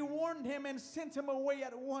strictly warned him and sent him away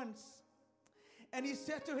at once. And He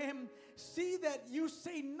said to him, See that you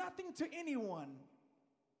say nothing to anyone,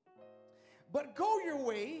 but go your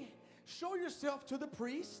way, show yourself to the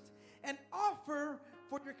priest, and offer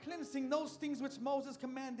for your cleansing those things which Moses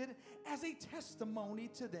commanded as a testimony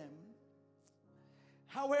to them.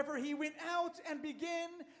 However, he went out and began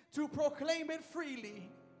to proclaim it freely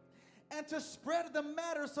and to spread the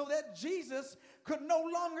matter, so that Jesus could no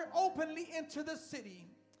longer openly enter the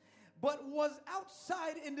city, but was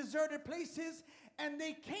outside in deserted places, and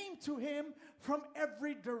they came to Him from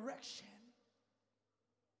every direction.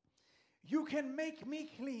 You can make me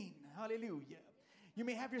clean. Hallelujah. You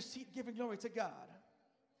may have your seat, giving glory to God.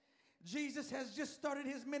 Jesus has just started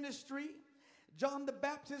His ministry. John the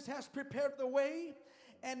Baptist has prepared the way,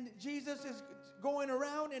 and Jesus is going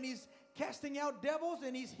around and He's casting out devils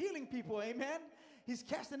and He's healing people. Amen. He's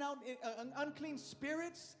casting out unclean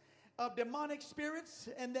spirits, of demonic spirits,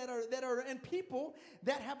 and that are in people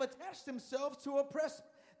that have attached themselves to oppress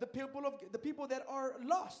the people that are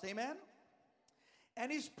lost. Amen.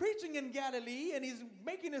 And He's preaching in Galilee, and He's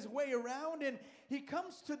making His way around, and He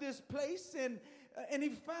comes to this place, and He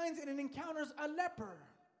finds and encounters a leper.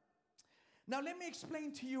 Now let me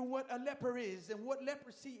explain to you what a leper is and what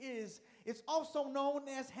leprosy is. It's also known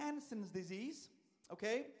as Hansen's disease,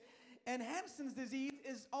 okay? And Hansen's disease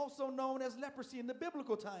is also known as leprosy in the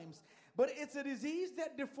biblical times. But it's a disease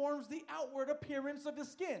that deforms the outward appearance of the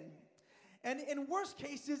skin. And in worst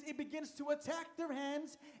cases, it begins to attack their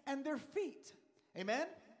hands and their feet. Amen?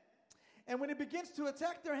 And when it begins to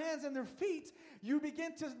attack their hands and their feet, you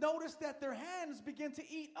begin to notice that their hands begin to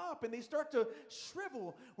eat up and they start to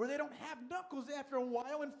shrivel, where they don't have knuckles after a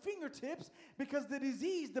while and fingertips, because the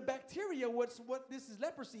disease, the bacteria, what this is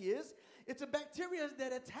leprosy is, it's a bacteria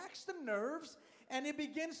that attacks the nerves and it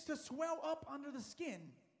begins to swell up under the skin.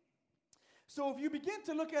 So if you begin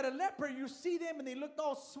to look at a leper, you see them and they look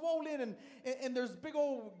all swollen, and there's big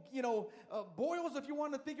old, boils, if you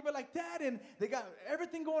want to think of it like that, and they got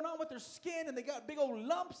everything going on with their skin, and they got big old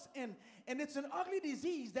lumps, and it's an ugly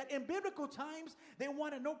disease that in biblical times they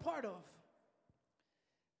wanted no part of.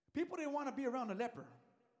 People didn't want to be around a leper.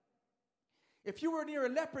 If you were near a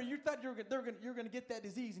leper, you thought you're going to get that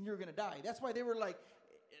disease and you're going to die. That's why they were like,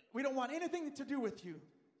 we don't want anything to do with you.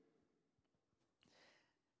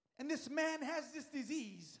 And this man has this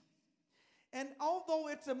disease. And although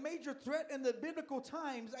it's a major threat in the biblical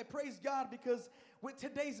times, I praise God, because with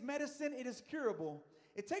today's medicine, it is curable.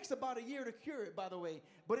 It takes about a year to cure it, by the way,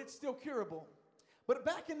 but it's still curable. But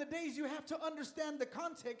back in the days, you have to understand the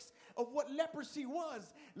context of what leprosy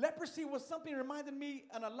was. Leprosy was something that reminded me,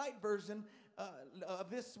 on a light version, of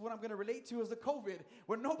this, what I'm going to relate to is the COVID,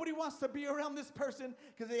 where nobody wants to be around this person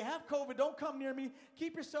because they have COVID. Don't come near me.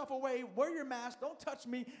 Keep yourself away. Wear your mask. Don't touch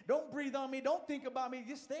me. Don't breathe on me. Don't think about me.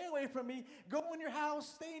 Just stay away from me. Go in your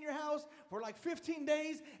house. Stay in your house for like 15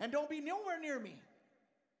 days and don't be nowhere near me.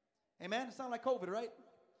 Amen? It sounds like COVID, right?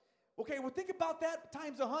 Okay, well, think about that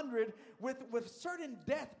times 100 with certain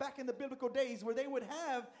death back in the biblical days where they would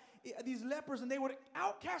have these lepers and they would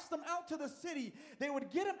outcast them out to the city. They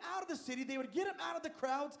would get them out of the city. They would get them out of the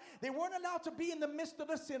crowds. They weren't allowed to be in the midst of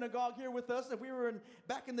the synagogue here with us if we were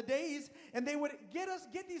back in the days. And they would get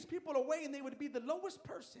these people away, and they would be the lowest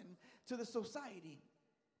person to the society.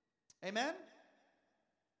 Amen?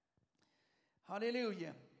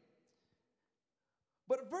 Hallelujah.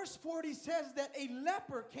 But verse 40 says that a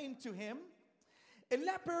leper came to him, a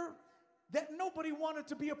leper that nobody wanted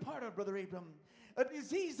to be a part of, Brother Abram. A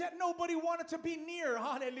disease that nobody wanted to be near.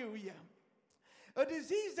 Hallelujah. A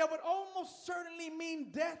disease that would almost certainly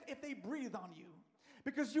mean death if they breathe on you,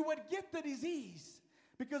 because you would get the disease.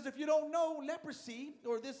 Because if you don't know, leprosy,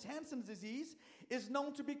 or this Hansen's disease, is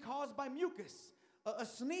known to be caused by mucus. A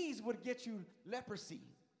sneeze would get you leprosy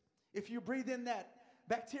if you breathe in that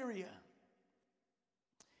bacteria.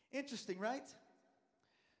 Interesting, right?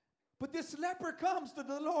 But this leper comes to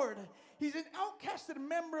the Lord. He's an outcasted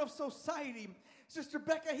member of society. Sister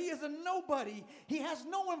Becca, he is a nobody. He has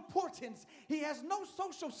no importance. He has no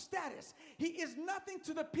social status. He is nothing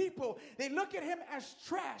to the people. They look at him as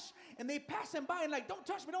trash, and they pass him by and like, don't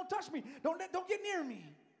touch me, don't touch me. Don't get near me.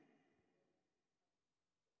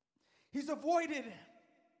 He's avoided.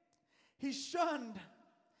 He's shunned.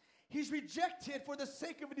 He's rejected for the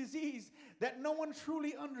sake of a disease that no one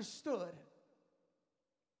truly understood.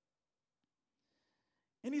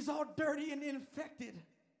 And he's all dirty and infected.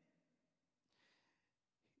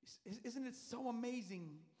 Isn't it so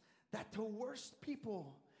amazing that the worst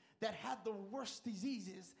people that had the worst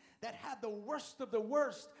diseases, that had the worst of the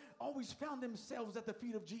worst, always found themselves at the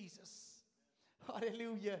feet of Jesus?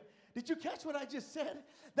 Hallelujah. Did you catch what I just said?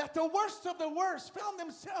 That the worst of the worst found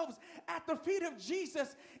themselves at the feet of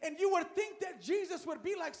Jesus. And you would think that Jesus would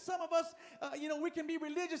be like some of us. We can be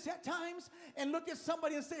religious at times and look at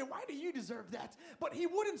somebody and say, why do you deserve that? But he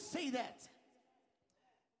wouldn't say that.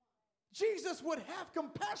 Jesus would have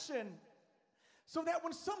compassion, so that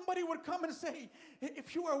when somebody would come and say,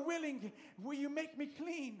 if you are willing, will you make me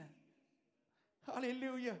clean?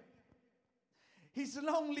 Hallelujah. He's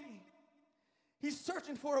lonely. He's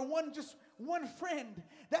searching for just one friend.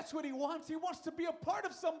 That's what he wants. He wants to be a part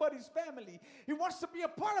of somebody's family. He wants to be a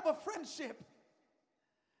part of a friendship.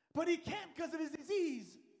 But he can't because of his disease.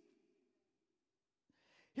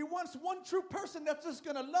 He wants one true person that's just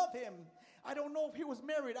going to love him. I don't know if he was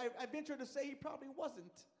married. I venture to say he probably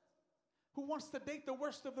wasn't. Who wants to date the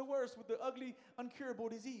worst of the worst with the ugly, incurable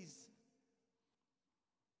disease?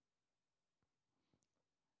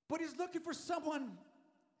 But he's looking for someone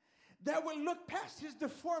that will look past his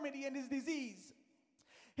deformity and his disease.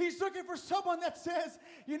 He's looking for someone that says,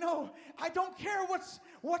 I don't care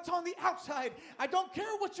what's on the outside. I don't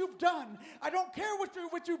care what you've done. I don't care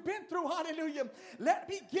what you've been through. Hallelujah. Let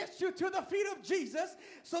me get you to the feet of Jesus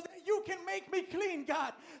so that you can make me clean,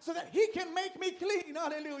 God. So that he can make me clean.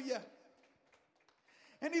 Hallelujah.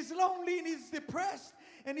 And he's lonely and he's depressed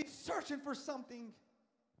and he's searching for something.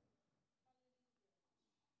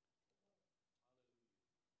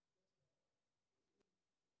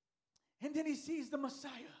 And then he sees the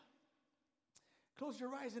Messiah. Close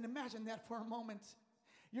your eyes and imagine that for a moment.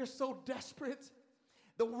 You're so desperate.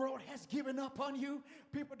 The world has given up on you.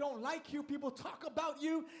 People don't like you. People talk about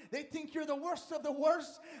you. They think you're the worst of the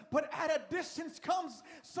worst. But at a distance comes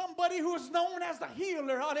somebody who's known as the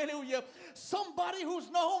healer. Hallelujah. Somebody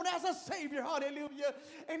who's known as a savior. Hallelujah.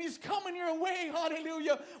 And he's coming your way.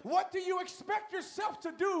 Hallelujah. What do you expect yourself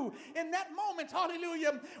to do in that moment?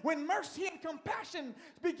 Hallelujah. When mercy and compassion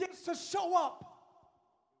begins to show up.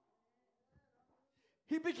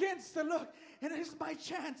 He begins to look, and it's my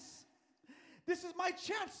chance. This is my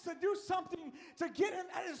chance to do something, to get him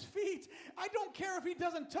at his feet. I don't care if he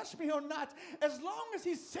doesn't touch me or not. As long as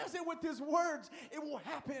he says it with his words, it will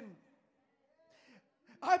happen.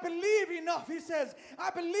 I believe enough, he says.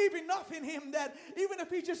 I believe enough in him that even if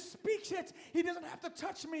he just speaks it, he doesn't have to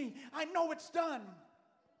touch me. I know it's done.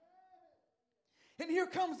 And here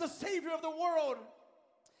comes the Savior of the world,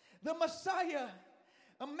 the Messiah.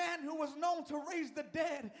 A man who was known to raise the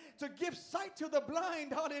dead, to give sight to the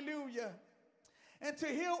blind, hallelujah, and to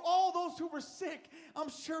heal all those who were sick. I'm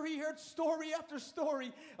sure he heard story after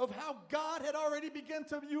story of how God had already begun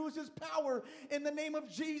to use his power in the name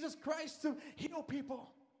of Jesus Christ to heal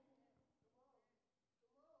people.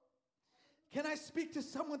 Can I speak to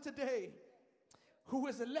someone today? who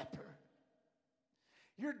is a leper.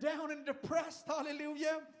 You're down and depressed,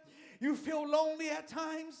 hallelujah. You feel lonely at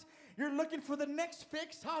times. You're looking for the next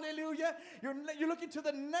fix, hallelujah. You're looking to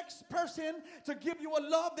the next person to give you a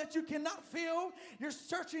love that you cannot feel. You're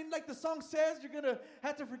searching, like the song says. You're going to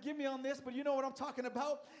have to forgive me on this, but you know what I'm talking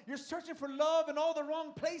about. You're searching for love in all the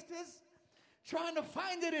wrong places, trying to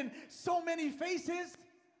find it in so many faces.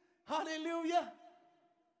 Hallelujah.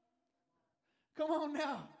 Come on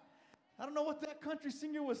now. I don't know what that country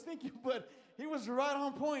singer was thinking, but he was right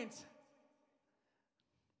on point.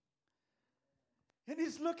 And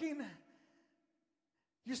he's looking,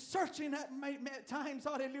 you're searching at times,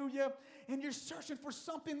 hallelujah, and you're searching for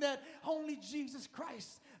something that only Jesus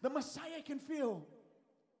Christ, the Messiah, can fill.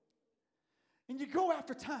 And you go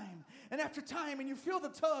after time, and you feel the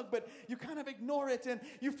tug, but you kind of ignore it, and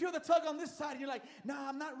you feel the tug on this side, and you're like, nah,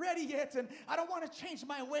 I'm not ready yet, and I don't want to change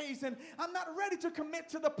my ways, and I'm not ready to commit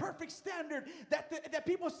to the perfect standard that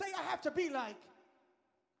people say I have to be like.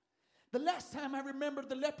 The last time I remember,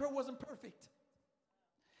 the leper wasn't perfect.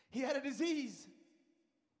 He had a disease.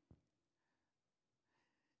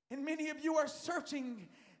 And many of you are searching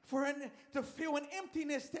to fill an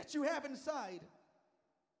emptiness that you have inside.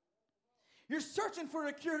 You're searching for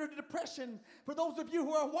a cure to depression. For those of you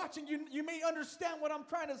who are watching, you may understand what I'm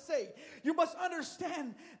trying to say. You must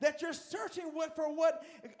understand that you're searching for what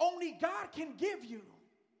only God can give you.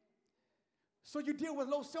 So you deal with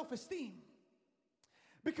low self-esteem.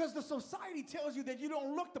 Because the society tells you that you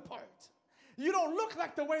don't look the part. You don't look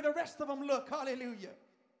like the way the rest of them look. Hallelujah.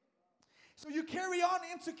 So you carry on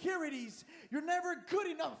insecurities. You're never good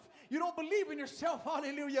enough. You don't believe in yourself.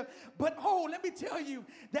 Hallelujah. But let me tell you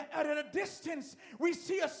that at a distance we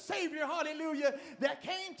see a Savior. Hallelujah. That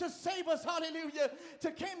came to save us. Hallelujah.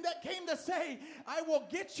 That came to say, I will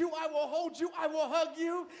get you. I will hold you. I will hug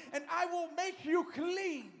you. And I will make you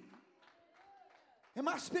clean. Am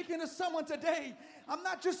I speaking to someone today? I'm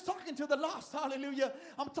not just talking to the lost, hallelujah.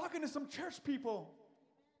 I'm talking to some church people.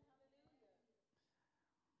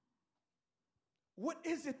 What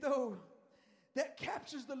is it, though, that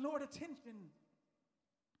captures the Lord's attention?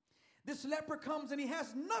 This leper comes and he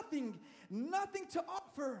has nothing to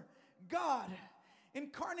offer God.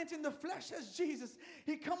 Incarnate in the flesh as Jesus.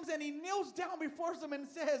 He comes and he kneels down before them and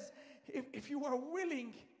says, if you are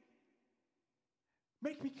willing,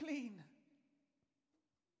 make me clean.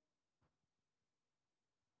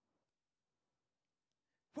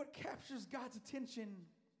 What captures God's attention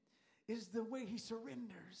is the way he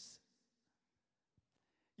surrenders.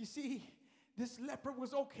 You see, this leper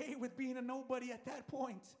was okay with being a nobody at that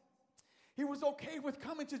point. He was okay with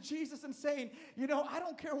coming to Jesus and saying, I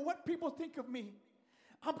don't care what people think of me.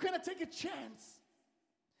 I'm going to take a chance.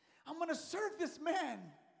 I'm going to serve this man.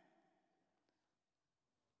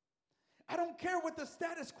 I don't care what the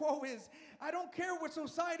status quo is. I don't care what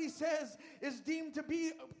society says is deemed to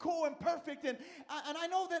be cool and perfect. And I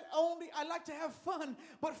know that I like to have fun,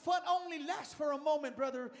 but fun only lasts for a moment,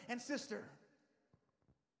 brother and sister.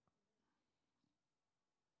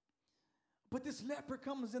 But this leper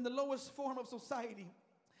comes in the lowest form of society.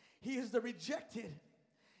 He is the rejected.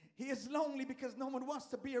 He is lonely because no one wants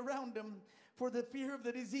to be around him for the fear of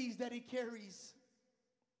the disease that he carries.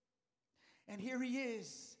 And here he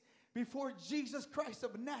is, before Jesus Christ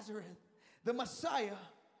of Nazareth, the Messiah.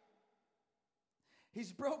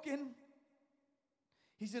 He's broken.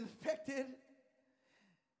 He's infected.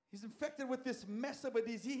 He's infected with this mess of a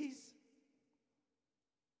disease.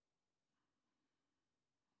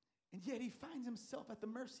 And yet he finds himself at the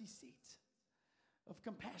mercy seat of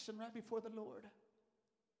compassion right before the Lord.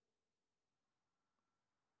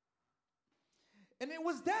 And it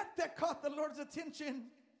was that caught the Lord's attention.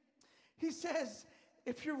 He says,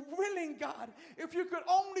 if you're willing, God, if you could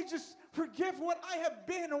only just forgive what I have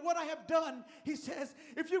been or what I have done, he says,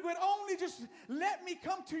 if you could only just let me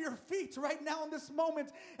come to your feet right now in this moment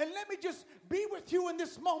and let me just be with you in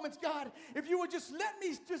this moment, God. If you would just let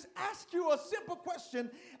me just ask you a simple question.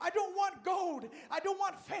 I don't want gold. I don't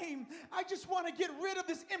want fame. I just want to get rid of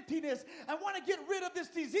this emptiness. I want to get rid of this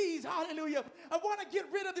disease. Hallelujah. I want to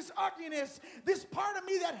get rid of this ugliness, this part of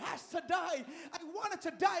me that has to die. I want it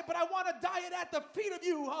to die, but I want to die it at the feet of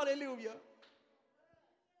you. Hallelujah.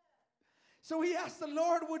 So he asked the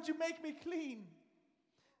Lord, would you make me clean?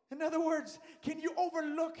 In other words, can you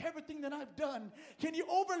overlook everything that I've done? Can you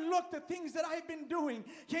overlook the things that I've been doing?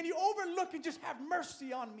 Can you overlook and just have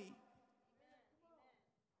mercy on me?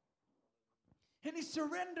 And he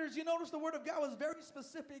surrenders. You notice the word of God was very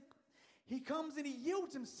specific. He comes and he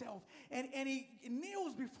yields himself and he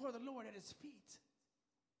kneels before the Lord at his feet.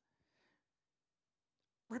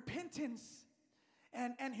 Repentance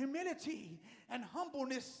and humility and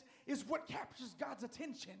humbleness is what captures God's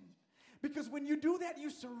attention. Because when you do that, you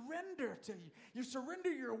surrender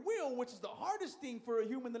your will, which is the hardest thing for a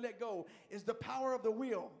human to let go, is the power of the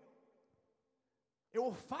will. It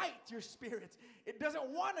will fight your spirit. It doesn't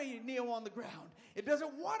want to kneel on the ground. It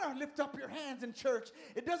doesn't want to lift up your hands in church.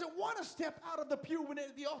 It doesn't want to step out of the pew when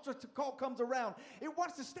the altar call comes around. It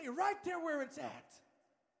wants to stay right there where it's at.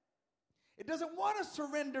 It doesn't want to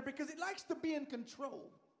surrender because it likes to be in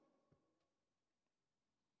control.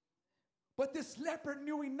 But this leper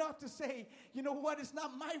knew enough to say, you know what, it's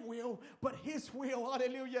not my will, but his will,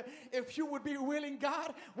 hallelujah. If you would be willing,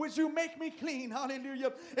 God, would you make me clean,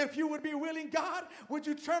 hallelujah. If you would be willing, God, would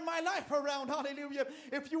you turn my life around, hallelujah.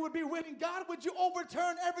 If you would be willing, God, would you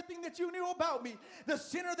overturn everything that you knew about me, the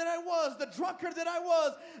sinner that I was, the drunkard that I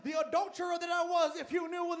was, the adulterer that I was. If you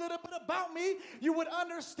knew a little bit about me, you would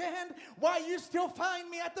understand why you still find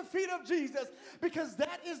me at the feet of Jesus, because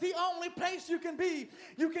that is the only place you can be.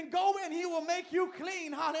 You can go and he will make you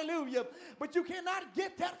clean, hallelujah. But you cannot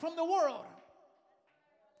get that from the world.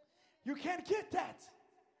 You can't get that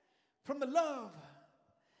from the love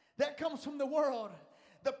that comes from the world,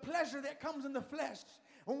 the pleasure that comes in the flesh,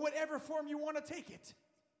 in whatever form you want to take it.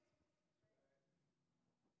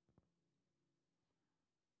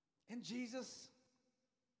 And Jesus,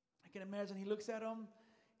 I can imagine he looks at him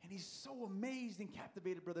and he's so amazed and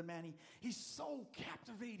captivated, Brother Manny. He's so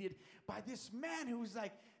captivated by this man who's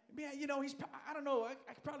like, man, you know, I don't know,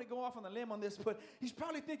 I could probably go off on a limb on this, but he's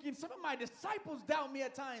probably thinking, some of my disciples doubt me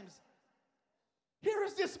at times. Here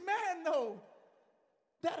is this man, though,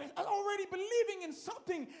 that is already believing in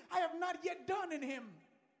something I have not yet done in him.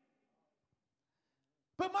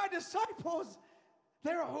 But my disciples,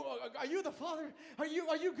 are you the Father? Are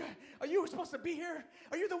you supposed to be here?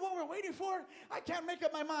 Are you the one we're waiting for? I can't make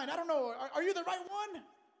up my mind. I don't know. Are you the right one?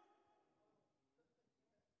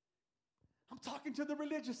 I'm talking to the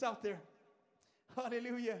religious out there.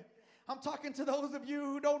 Hallelujah. I'm talking to those of you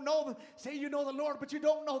who don't know, say you know the Lord, but you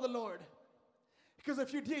don't know the Lord. Because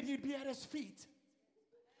if you did, you'd be at his feet.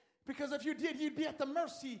 Because if you did, you'd be at the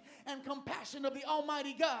mercy and compassion of the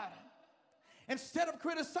Almighty God. Instead of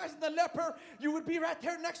criticizing the leper, you would be right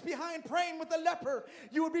there next behind praying with the leper.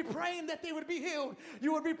 You would be praying that they would be healed.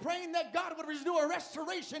 You would be praying that God would do a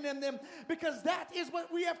restoration in them, because that is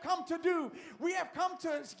what we have come to do. We have come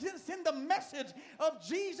to send the message of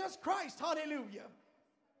Jesus Christ. Hallelujah.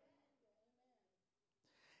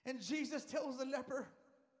 And Jesus tells the leper,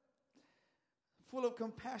 full of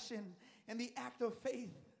compassion and the act of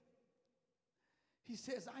faith, he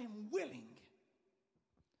says, I am willing.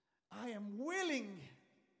 I am willing.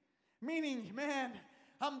 Meaning, man,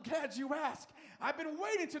 I'm glad you asked. I've been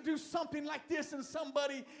waiting to do something like this in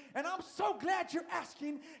somebody, and I'm so glad you're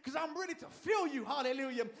asking, because I'm ready to fill you,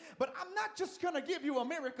 hallelujah. But I'm not just going to give you a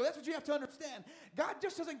miracle. That's what you have to understand. God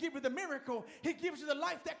just doesn't give you the miracle. He gives you the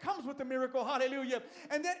life that comes with the miracle, hallelujah.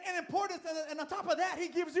 And then in importance, and on top of that, he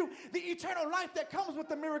gives you the eternal life that comes with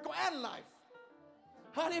the miracle and life.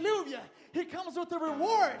 Hallelujah. He comes with the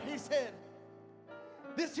reward, he said.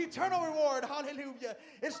 This eternal reward, hallelujah.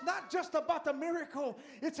 It's not just about the miracle,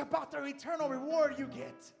 it's about the eternal reward you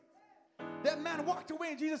get. That man walked away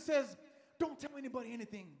and Jesus says, don't tell anybody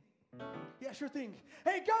anything. Yeah, sure thing.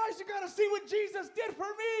 Hey guys, you got to see what Jesus did for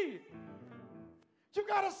me. You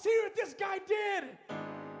got to see what this guy did.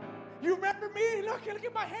 You remember me? Look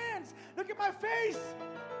at my hands. Look at my face.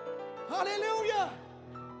 Hallelujah.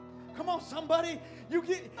 Come on, somebody.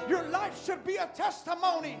 Your life should be a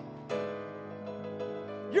testimony.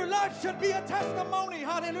 Your life should be a testimony.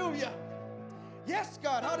 Hallelujah. Yes,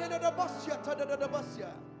 God.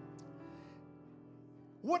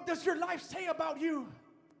 What does your life say about you?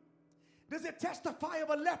 Does it testify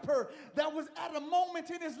of a leper that was at a moment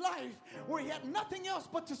in his life where he had nothing else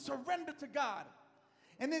but to surrender to God?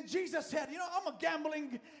 And then Jesus said, you know, I'm a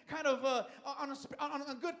gambling kind of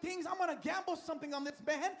on good things. I'm going to gamble something on this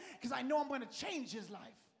man because I know I'm going to change his life.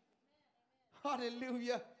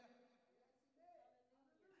 Hallelujah.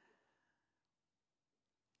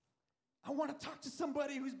 I want to talk to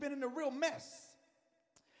somebody who's been in a real mess.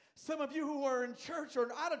 Some of you who are in church or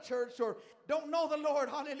out of church or don't know the Lord,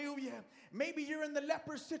 hallelujah. Maybe you're in the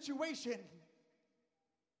leper situation.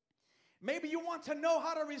 Maybe you want to know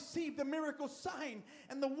how to receive the miracle sign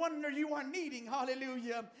and the wonder you are needing,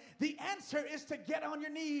 hallelujah. The answer is to get on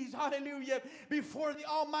your knees, hallelujah, before the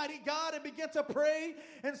Almighty God and begin to pray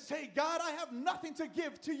and say, God, I have nothing to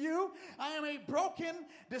give to you. I am a broken,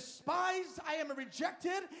 despised, I am a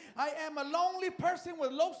rejected, I am a lonely person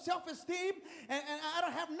with low self-esteem, and I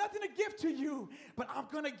don't have nothing to give to you, but I'm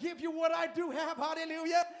going to give you what I do have,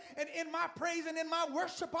 hallelujah. And in my praise and in my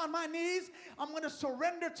worship on my knees, I'm going to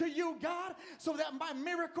surrender to you, God. God so that my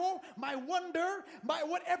miracle, my wonder, my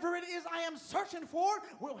whatever it is I am searching for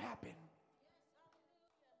will happen.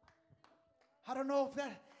 I don't know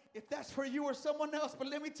if that's for you or someone else, but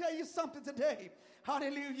let me tell you something today.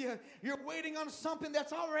 Hallelujah. You're waiting on something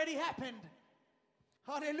that's already happened.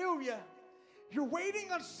 Hallelujah. You're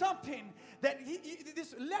waiting on something that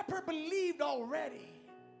this leper believed already.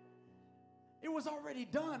 It was already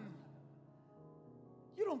done.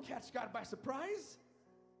 You don't catch God by surprise.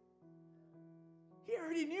 He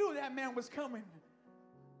already knew that man was coming.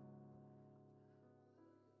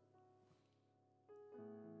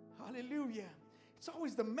 Hallelujah. It's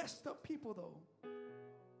always the messed up people, though.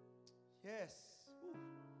 Yes. Ooh.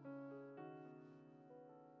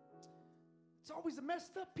 It's always the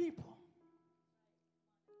messed up people.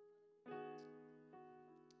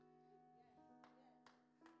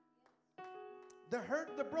 The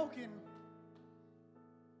hurt, the broken.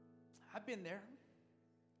 I've been there.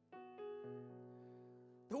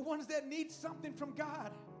 The ones that need something from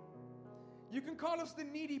God. You can call us the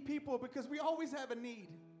needy people because we always have a need.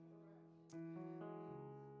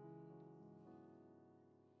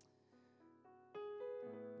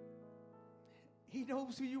 He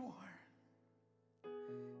knows who you are.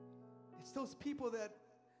 It's those people that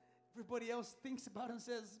everybody else thinks about and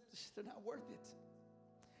says, they're not worth it.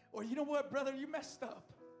 Or you know what, brother, you messed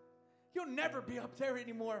up. You'll never be up there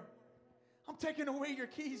anymore. I'm taking away your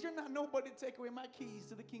keys. You're not nobody to take away my keys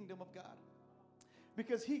to the kingdom of God.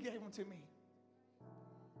 Because he gave them to me.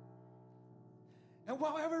 And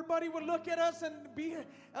while everybody would look at us and be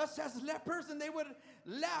us as lepers, and they would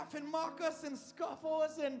laugh and mock us and scoffle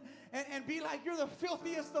us and be like, you're the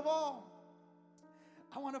filthiest of all.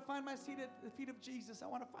 I want to find my seat at the feet of Jesus. I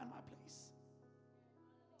want to find my place.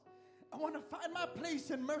 I want to find my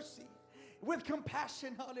place in mercy with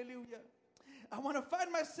compassion. Hallelujah. I want to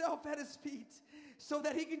find myself at his feet so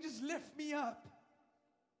that he can just lift me up.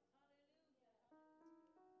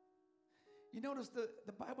 You notice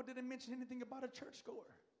the Bible didn't mention anything about a churchgoer.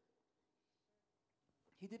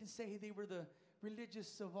 He didn't say they were the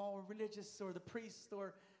religious of all religious or the priest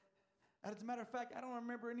or, as a matter of fact, I don't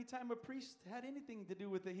remember any time a priest had anything to do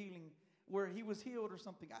with the healing where he was healed or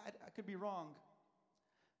something. I could be wrong.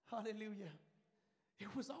 Hallelujah.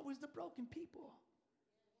 It was always the broken people.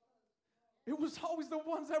 It was always the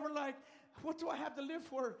ones that were like, what do I have to live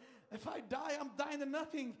for? If I die, I'm dying to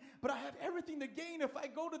nothing. But I have everything to gain if I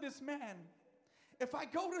go to this man. If I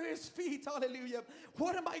go to his feet, hallelujah.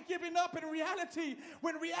 What am I giving up in reality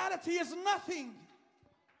when reality is nothing?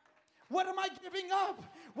 What am I giving up?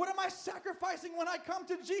 What am I sacrificing when I come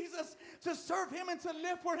to Jesus to serve him and to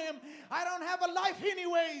live for him? I don't have a life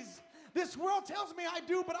anyways. This world tells me I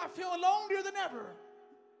do, but I feel lonelier than ever.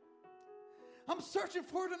 I'm searching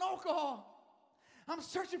for it in alcohol. I'm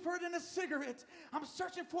searching for it in a cigarette. I'm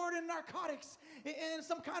searching for it in narcotics, in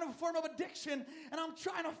some kind of form of addiction, and I'm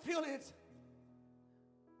trying to feel it.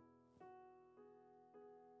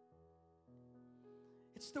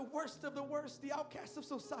 It's the worst of the worst, the outcast of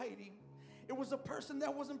society. It was a person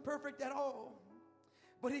that wasn't perfect at all.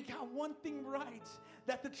 But he got one thing right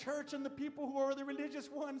that the church and the people who are the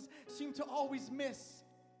religious ones seem to always miss.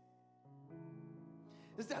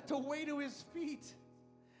 Is that the way to his feet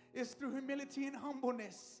is through humility and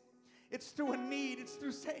humbleness. It's through a need. It's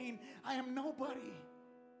through saying, I am nobody.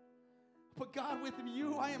 But God, with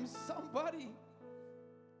you, I am somebody.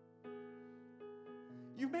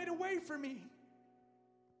 You made a way for me.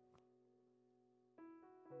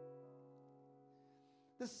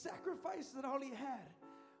 The sacrifice that all he had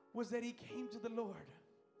was that he came to the Lord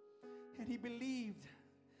and he believed.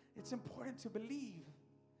 It's important to believe.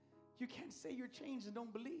 You can't say you're changed and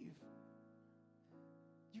don't believe.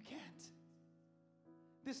 You can't.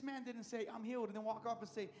 This man didn't say, I'm healed, and then walk off and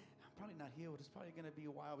say, I'm probably not healed. It's probably going to be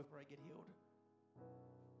a while before I get healed.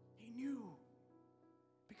 He knew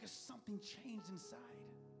because something changed inside.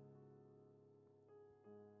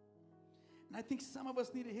 And I think some of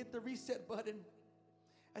us need to hit the reset button.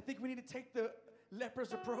 I think we need to take the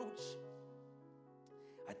leper's approach.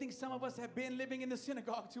 I think some of us have been living in the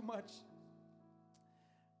synagogue too much,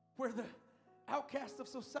 where the outcasts of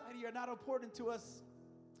society are not important to us,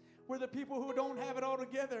 where the people who don't have it all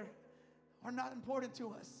together are not important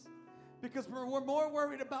to us, because we're more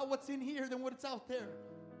worried about what's in here than what's out there.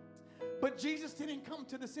 But Jesus didn't come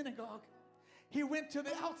to the synagogue. He went to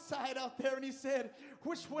the outside out there and he said,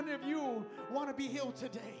 which one of you want to be healed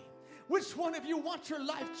today? Which one of you want your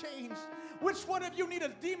life changed? Which one of you need a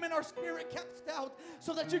demon or spirit cast out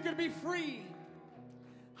so that you can be free?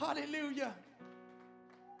 Hallelujah.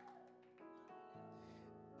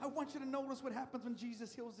 I want you to notice what happens when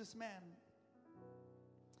Jesus heals this man.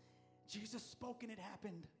 Jesus spoke and it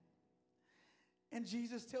happened. And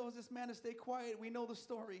Jesus tells this man to stay quiet. We know the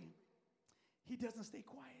story. He doesn't stay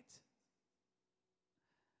quiet.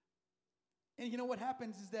 And you know what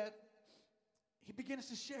happens is that he begins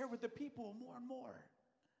to share with the people more and more.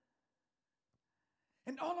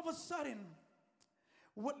 And all of a sudden,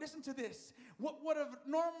 listen to this, what would have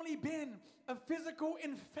normally been a physical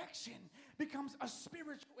infection becomes a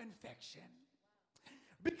spiritual infection.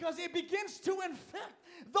 Because it begins to infect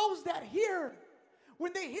those that hear.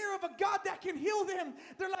 When they hear of a God that can heal them,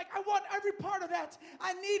 they're like, I want every part of that.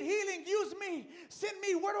 I need healing. Use me. Send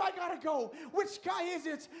me. Where do I got to go? Which sky is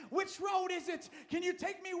it? Which road is it? Can you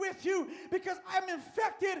take me with you? Because I'm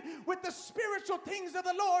infected with the spiritual things of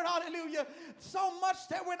the Lord. Hallelujah. So much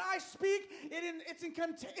that when I speak,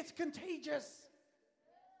 it's contagious.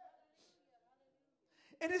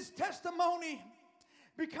 And his testimony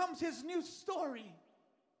becomes his new story.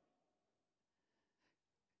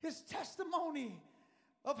 His testimony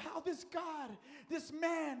of how this God, this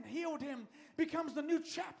man healed him, becomes the new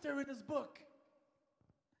chapter in his book.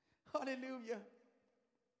 Hallelujah.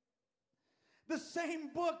 The same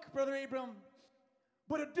book, Brother Abram,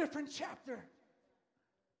 but a different chapter.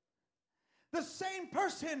 The same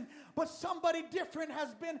person, but somebody different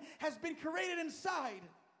has been created inside.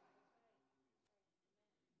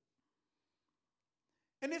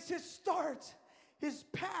 And it's his start, his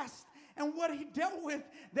past, and what he dealt with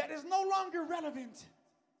that is no longer relevant.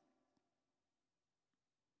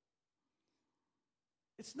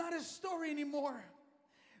 It's not his story anymore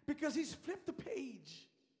because he's flipped the page.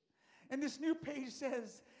 And this new page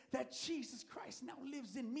says that Jesus Christ now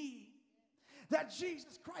lives in me. That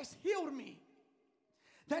Jesus Christ healed me.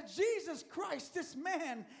 That Jesus Christ, this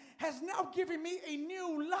man, has now given me a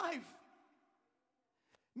new life.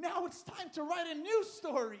 Now it's time to write a new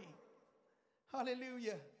story.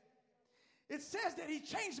 Hallelujah. It says that he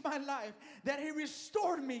changed my life, that he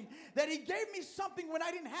restored me, that he gave me something when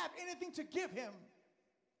I didn't have anything to give him.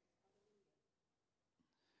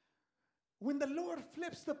 When the Lord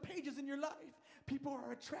flips the pages in your life, people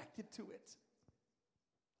are attracted to it.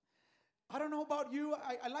 I don't know about you.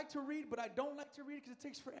 I like to read, but I don't like to read because it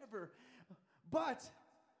takes forever. But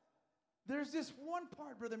there's this one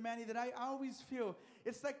part, Brother Manny, that I always feel.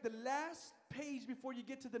 It's like the last page before you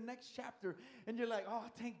get to the next chapter. And you're like, oh,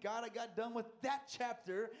 thank God I got done with that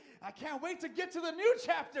chapter. I can't wait to get to the new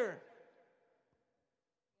chapter.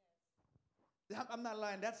 I'm not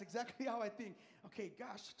lying. That's exactly how I think. Okay,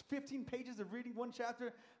 gosh, 15 pages of reading one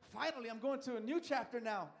chapter. Finally, I'm going to a new chapter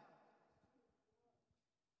now.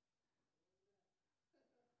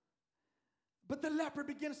 But the leper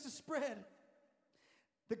begins to spread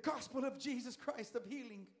the gospel of Jesus Christ of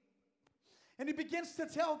healing. And he begins to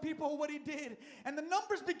tell people what he did. And the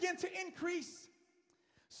numbers begin to increase.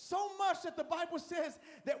 So much that the Bible says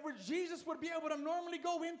that where Jesus would be able to normally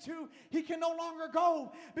go into, he can no longer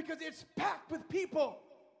go because it's packed with people.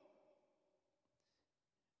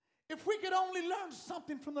 If we could only learn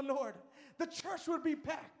something from the Lord, the church would be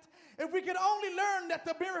packed. If we could only learn that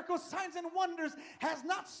the miracles, signs, and wonders has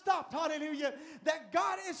not stopped, hallelujah, that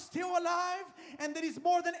God is still alive and that he's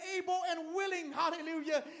more than able and willing,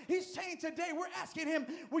 hallelujah. He's saying today, we're asking him,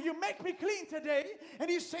 will you make me clean today? And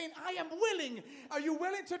he's saying, I am willing. Are you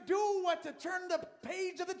willing to do what? To turn the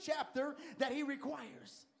page of the chapter that he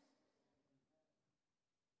requires?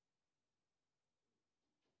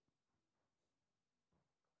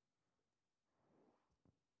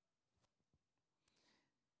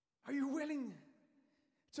 Are you willing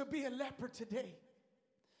to be a leper today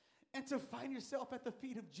and to find yourself at the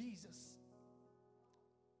feet of Jesus?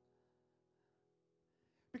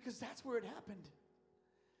 Because that's where it happened.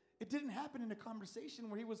 It didn't happen in a conversation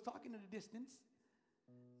where he was talking at a distance.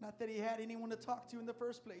 Not that he had anyone to talk to in the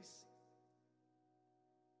first place.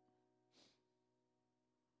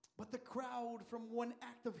 But the crowd from one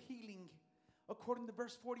act of healing, according to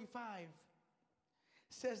verse 45,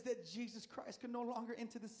 says that Jesus Christ could no longer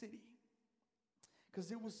enter the city because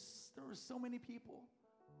there were so many people.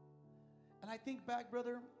 And I think back,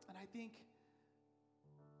 brother, and I think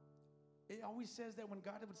it always says that when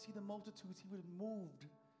God would see the multitudes, he would have moved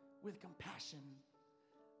with compassion.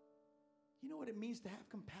 You know what it means to have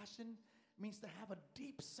compassion? It means to have a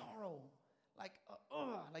deep sorrow, like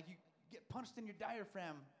you get punched in your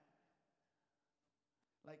diaphragm.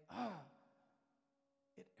 Like,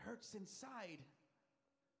 it hurts inside.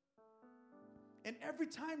 And every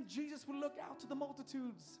time Jesus would look out to the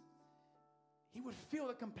multitudes, he would feel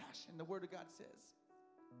the compassion, the Word of God says.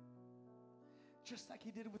 Just like he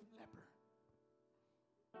did with the leper.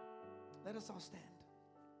 Let us all stand.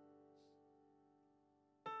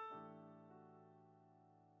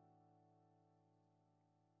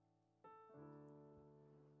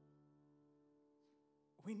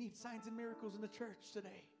 We need signs and miracles in the church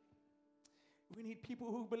today. We need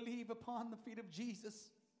people who believe upon the feet of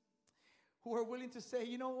Jesus, who are willing to say,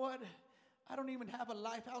 you know what? I don't even have a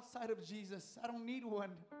life outside of Jesus. I don't need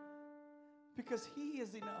one, because He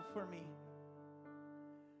is enough for me.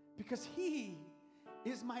 Because He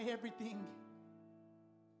is my everything.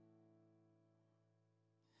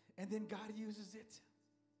 And then God uses it.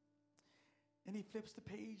 And He flips the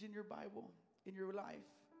page in your Bible, in your life.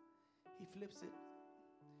 He flips it.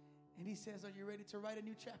 And He says, are you ready to write a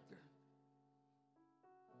new chapter?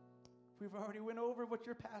 We've already went over what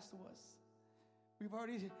your past was. We've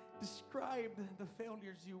already described the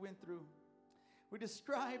failures you went through. We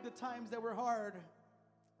described the times that were hard.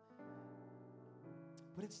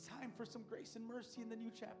 But it's time for some grace and mercy in the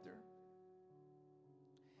new chapter.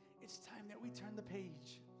 It's time that we turn the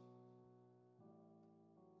page.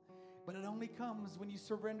 But it only comes when you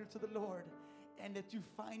surrender to the Lord and that you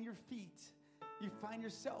find your feet. You find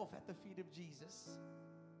yourself at the feet of Jesus.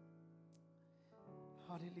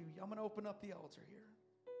 Hallelujah. I'm going to open up the altar here.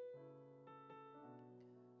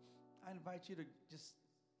 I invite you to just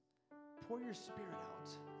pour your spirit out.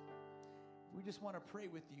 We just want to pray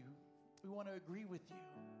with you. We want to agree with you.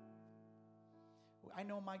 I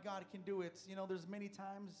know my God can do it. You know, there's many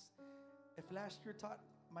times, if last year taught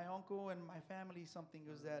my uncle and my family something,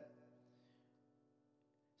 was that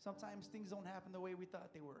sometimes things don't happen the way we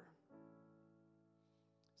thought they were.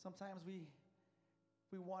 Sometimes we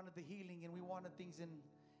wanted the healing and we wanted things, and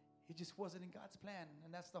it just wasn't in God's plan.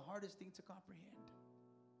 And that's the hardest thing to comprehend.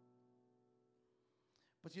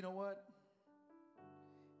 But you know what?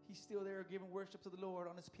 He's still there giving worship to the Lord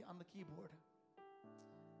on the keyboard.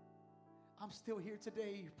 I'm still here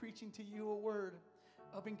today preaching to you a word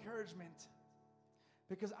of encouragement,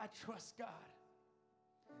 because I trust God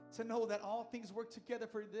to know that all things work together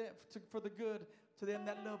for the good to them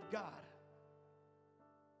that love God.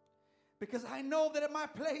 Because I know that my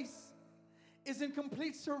place is in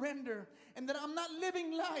complete surrender, and that I'm not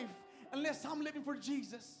living life unless I'm living for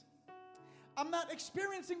Jesus. I'm not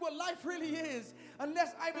experiencing what life really is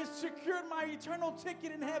unless I've secured my eternal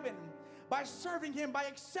ticket in heaven by serving Him, by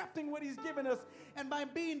accepting what He's given us, and by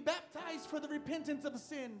being baptized for the repentance of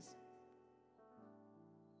sins.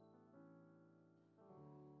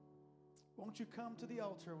 Won't you come to the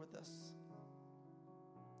altar with us?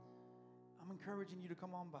 I'm encouraging you to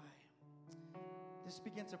come on by. Just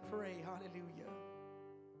begin to pray. Hallelujah.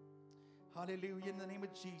 Hallelujah. In the name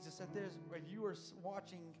of Jesus. If you are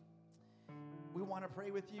watching, we want to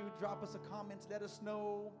pray with you. Drop us a comment. Let us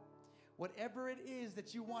know whatever it is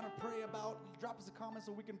that you want to pray about. Drop us a comment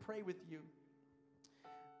so we can pray with you.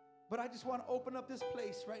 But I just want to open up this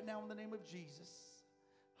place right now in the name of Jesus.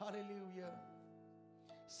 Hallelujah.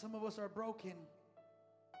 Some of us are broken,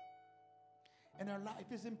 and our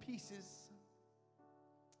life is in pieces.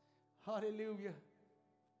 Hallelujah.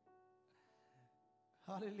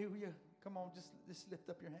 Hallelujah. Come on, just lift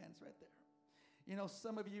up your hands right there. You know,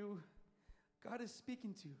 some of you, God is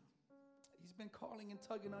speaking to. He's been calling and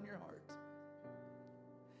tugging on your heart.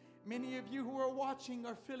 Many of you who are watching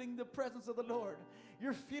are feeling the presence of the Lord.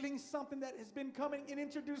 You're feeling something that has been coming and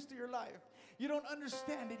introduced to your life. You don't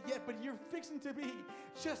understand it yet, but you're fixing to be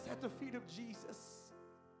just at the feet of Jesus.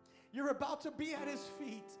 You're about to be at His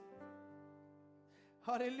feet.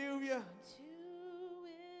 Hallelujah. Do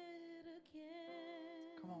it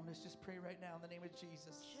again. Come on, let's just pray right now in the name of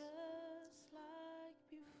Jesus. Just like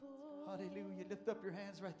before. Hallelujah. Lift up your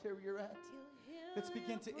hands right there where you're at. Let's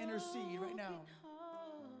begin to intercede right now.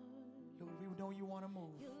 Lord, we know you want to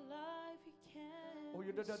move. Your life you can. Oh,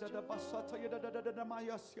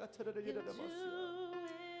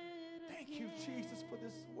 thank you, Jesus, for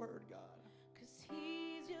this word, God. 'Cause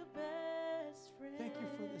He's your best friend. Thank you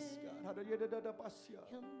for this, God.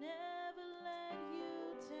 He'll never let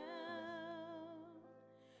you down.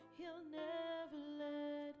 He'll never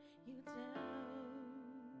let you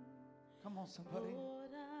down. Come on, somebody.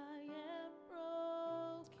 Lord, I am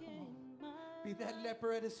broken. My Be that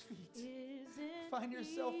leper at His feet. Find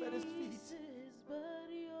yourself at His feet. pieces, but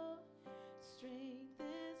your strength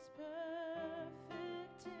is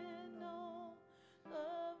perfect in all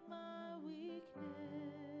of my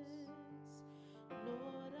weakness.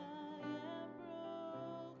 Lord, I am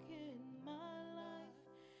broken. My life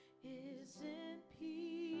is in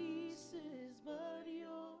pieces, but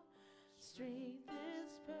your strength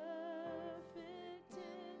is perfect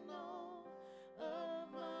in all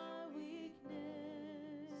of my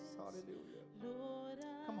weakness. Hallelujah. Lord,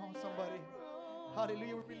 Come on, somebody.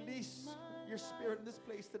 Hallelujah. We release your spirit in this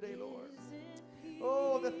place today, Lord.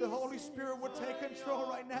 Oh, that the Holy Spirit would take control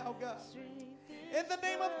right now, God. In the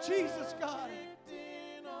name of Jesus, God.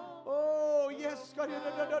 Oh, yes,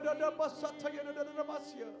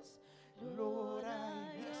 Lord,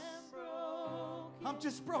 I'm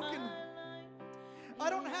just broken. I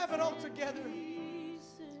don't have it all together.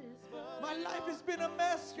 My life has been a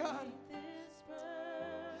mess, God.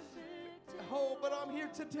 Oh, but I'm here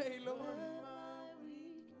today, Lord.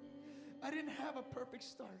 I didn't have a perfect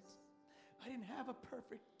start. I didn't have a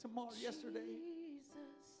perfect tomorrow, yesterday.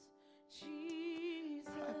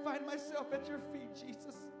 I find myself at your feet,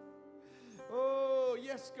 Jesus. Oh,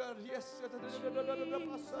 yes, God, yes.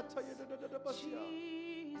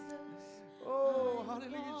 Oh,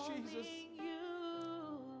 hallelujah, Jesus.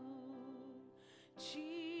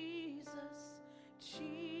 Jesus,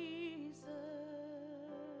 Jesus,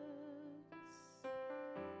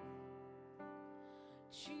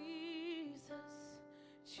 Jesus,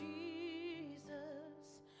 Jesus,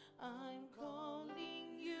 I'm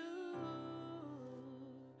calling you.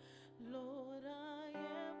 Lord, I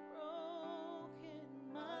am broken.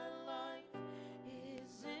 My life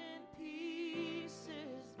is in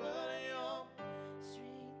pieces, but your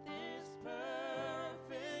strength is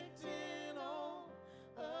perfect in all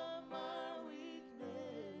of my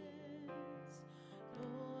weakness.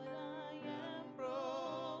 Lord, I am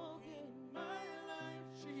broken. My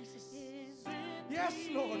life Jesus. is in Yes,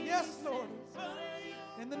 Lord. Yes, Lord.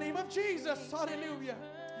 In the name of Jesus. Hallelujah.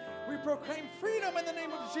 We proclaim freedom in the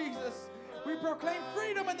name of Jesus. We proclaim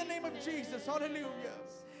freedom in the name of Jesus. Hallelujah.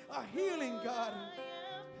 A healing, God.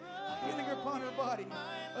 A healing upon her body.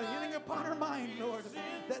 A healing upon her mind, Lord.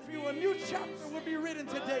 That through a new chapter will be written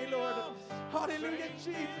today, Lord. Hallelujah,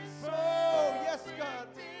 Jesus. Oh, yes, God.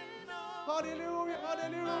 Hallelujah,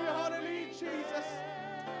 hallelujah, hallelujah, Jesus.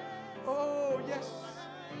 Oh, yes.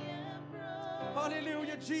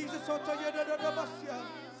 Hallelujah, Jesus.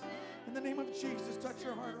 In the name of Jesus, touch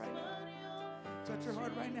your heart right now. Touch your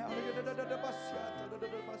heart right now.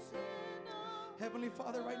 Heavenly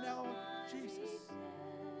Father, right now, Jesus.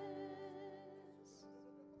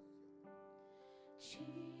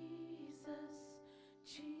 Jesus,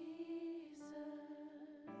 Jesus,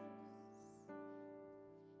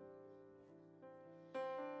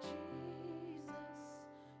 Jesus,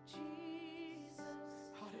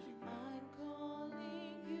 Jesus. Hallelujah. I'm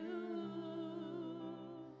calling you.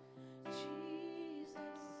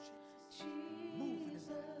 Jesus, Move in his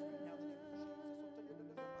life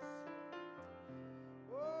right now.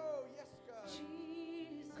 Oh, yes, God.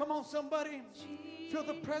 Jesus, Come on, somebody. Feel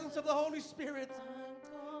the presence of the Holy Spirit.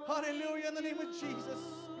 Hallelujah, in the name of Jesus.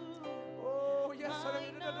 Oh, yes. but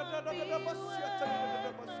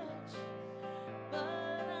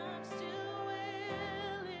I'm still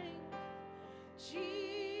willing.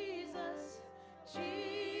 Jesus,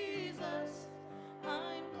 Jesus,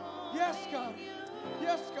 I'm calling Yes, God. you.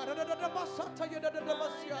 Yes, God. Might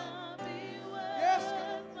not be